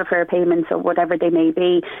 social welfare payments, or whatever they may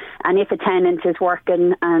be. And if a tenant is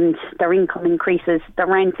working and their income increases, the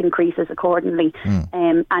rent increases accordingly.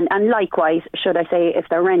 And likewise, should I say, if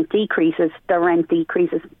their rent decreases, the rent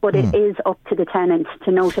decreases. But it is up to the tenant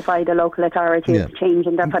to notify the local authority of the change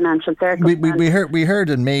in their financial circumstances. We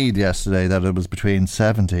heard in Meath yesterday that it was between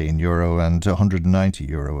 €17 and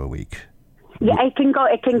 €190 a week. Yeah, it can go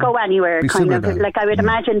anywhere. Kind of like I would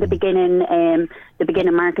imagine the beginning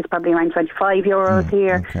mark is probably around €25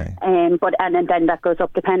 here. Okay. But then that goes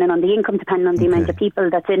up depending on the income, depending on the amount of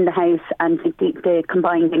people that's in the house and the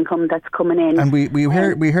combined income that's coming in. And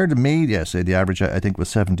we heard in Meath yesterday the average I think was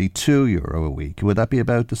 €72 a week. Would that be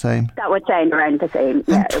about the same? That would sound around the same.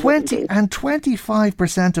 And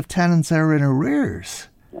 25% of tenants are in arrears.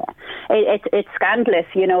 Yeah, it's scandalous,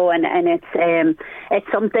 and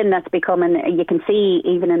it's something that's becoming. You can see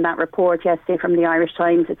even in that report yesterday from the Irish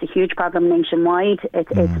Times, it's a huge problem nationwide.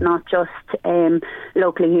 It's not just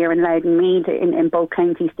locally here in Louth and Meath in both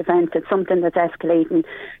counties' defence. It's something that's escalating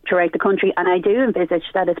throughout the country, and I do envisage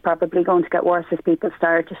that it's probably going to get worse as people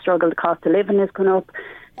start to struggle. The cost of living is going up.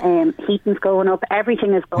 Heating's going up,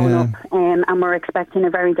 everything is going up, and we're expecting a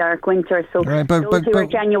very dark winter. So those who are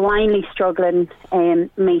genuinely struggling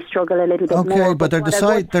may struggle a little bit more. Okay, but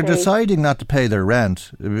they're deciding not to pay their rent,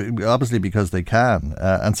 obviously because they can.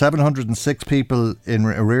 And 706 people in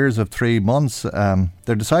arrears of 3 months,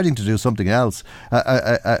 they're deciding to do something else.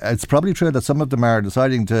 It's probably true that some of them are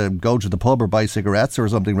deciding to go to the pub or buy cigarettes or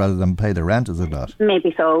something rather than pay their rent, is it not?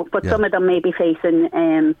 Maybe so, but some of them may be facing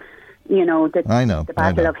the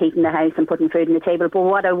battle of heating the house and putting food on the table. But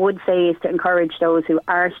what I would say is to encourage those who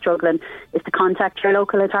are struggling is to contact your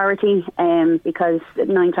local authority, because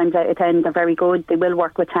 9 times out of 10 they're very good. They will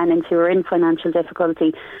work with tenants who are in financial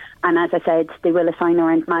difficulty, and as I said, they will assign a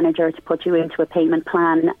rent manager to put you into a payment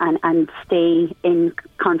plan and stay in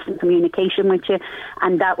constant communication with you,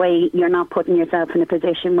 and that way you're not putting yourself in a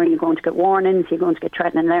position where you're going to get warnings, you're going to get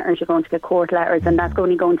threatening letters, you're going to get court letters, and that's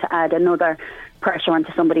only going to add another pressure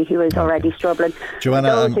onto somebody who is already struggling. Joanna,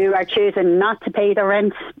 those who are choosing not to pay their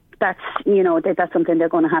rent, that's something they're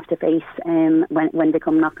going to have to face when they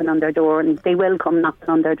come knocking on their door, and they will come knocking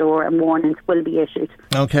on their door, and warnings will be issued.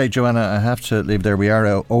 Okay, Joanna, I have to leave there. We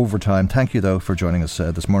are over time. Thank you though for joining us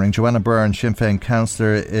this morning. Joanna Byrne, Sinn Féin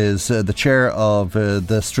councillor, is the chair of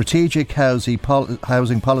the Strategic Housing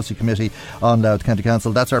Policy Committee on Louth County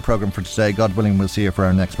Council. That's our programme for today. God willing, we'll see you for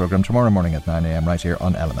our next programme tomorrow morning at 9 a.m. right here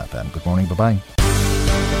on LMFM. Good morning, bye bye.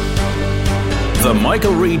 The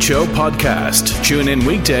Michael Reid Show podcast. Tune in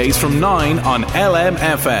weekdays from 9 on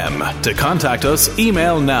LMFM. To contact us,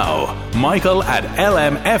 email now,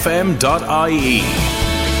 michael@lmfm.ie.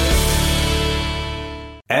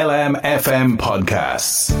 LMFM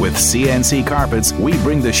podcasts. With CNC Carpets, we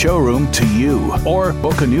bring the showroom to you. Or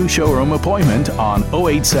book a new showroom appointment on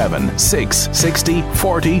 087 660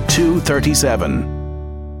 4237.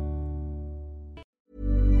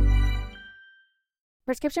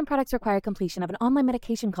 Prescription products require completion of an online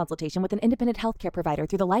medication consultation with an independent healthcare provider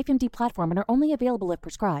through the LifeMD platform and are only available if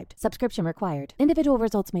prescribed. Subscription required. Individual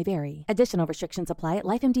results may vary. Additional restrictions apply at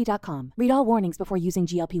lifemd.com. Read all warnings before using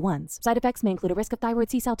GLP-1s. Side effects may include a risk of thyroid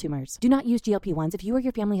C-cell tumors. Do not use GLP-1s if you or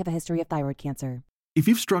your family have a history of thyroid cancer. If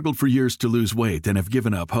you've struggled for years to lose weight and have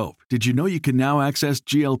given up hope, did you know you can now access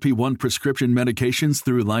GLP-1 prescription medications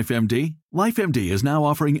through LifeMD? LifeMD is now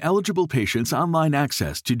offering eligible patients online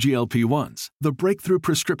access to GLP-1s, the breakthrough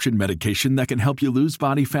prescription medication that can help you lose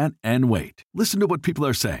body fat and weight. Listen to what people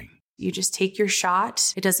are saying. You just take your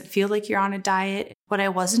shot. It doesn't feel like you're on a diet. What I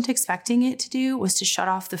wasn't expecting it to do was to shut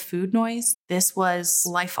off the food noise. This was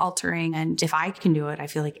life-altering, and if I can do it, I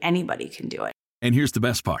feel like anybody can do it. And here's the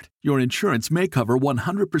best part. Your insurance may cover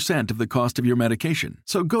 100% of the cost of your medication.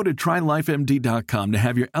 So go to TryLifeMD.com to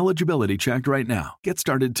have your eligibility checked right now. Get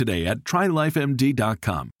started today at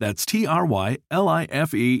TryLifeMD.com. That's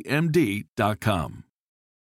TryLifeMD.com.